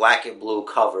Black and Blue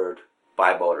covered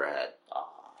by Motorhead.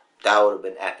 That would have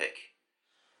been epic.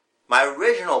 My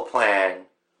original plan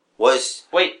was...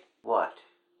 Wait. What?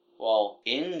 Well,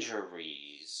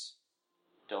 injuries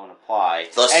don't apply.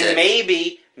 Listen. And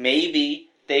maybe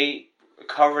they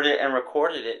covered it and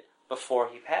recorded it before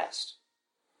he passed.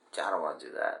 I don't want to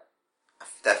do that.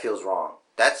 That feels wrong.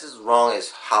 That's as wrong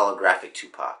as holographic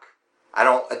Tupac.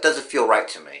 It doesn't feel right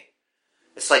to me.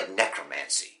 It's like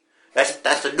necromancy.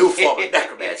 That's the new form of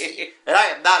necromancy. And I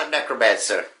am not a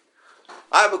necromancer.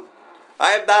 I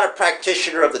am not a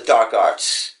practitioner of the dark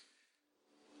arts.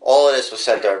 All of this was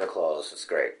said during the close. It's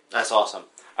great. That's awesome.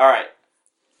 Alright.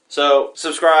 So,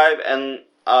 subscribe and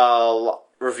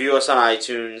review us on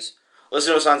iTunes.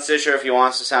 Listen to us on Stitcher if you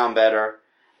want us to sound better.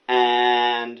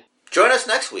 And join us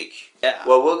next week. Yeah.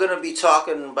 Well, we're going to be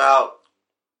talking about,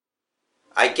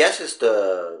 I guess it's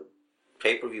the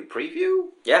pay-per-view preview?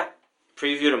 Yeah.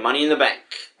 Preview to Money in the Bank.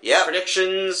 Yeah.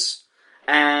 Predictions.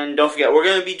 And don't forget, we're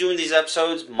going to be doing these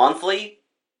episodes monthly.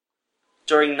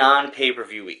 during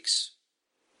non-pay-per-view weeks.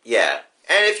 Yeah.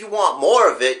 And if you want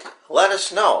more of it, let us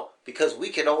know, because we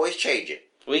can always change it.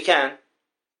 We can.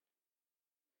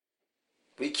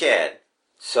 We can.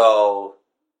 So,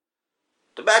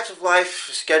 the match of life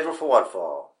is scheduled for one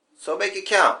fall. So make it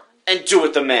count. And do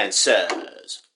what the man says.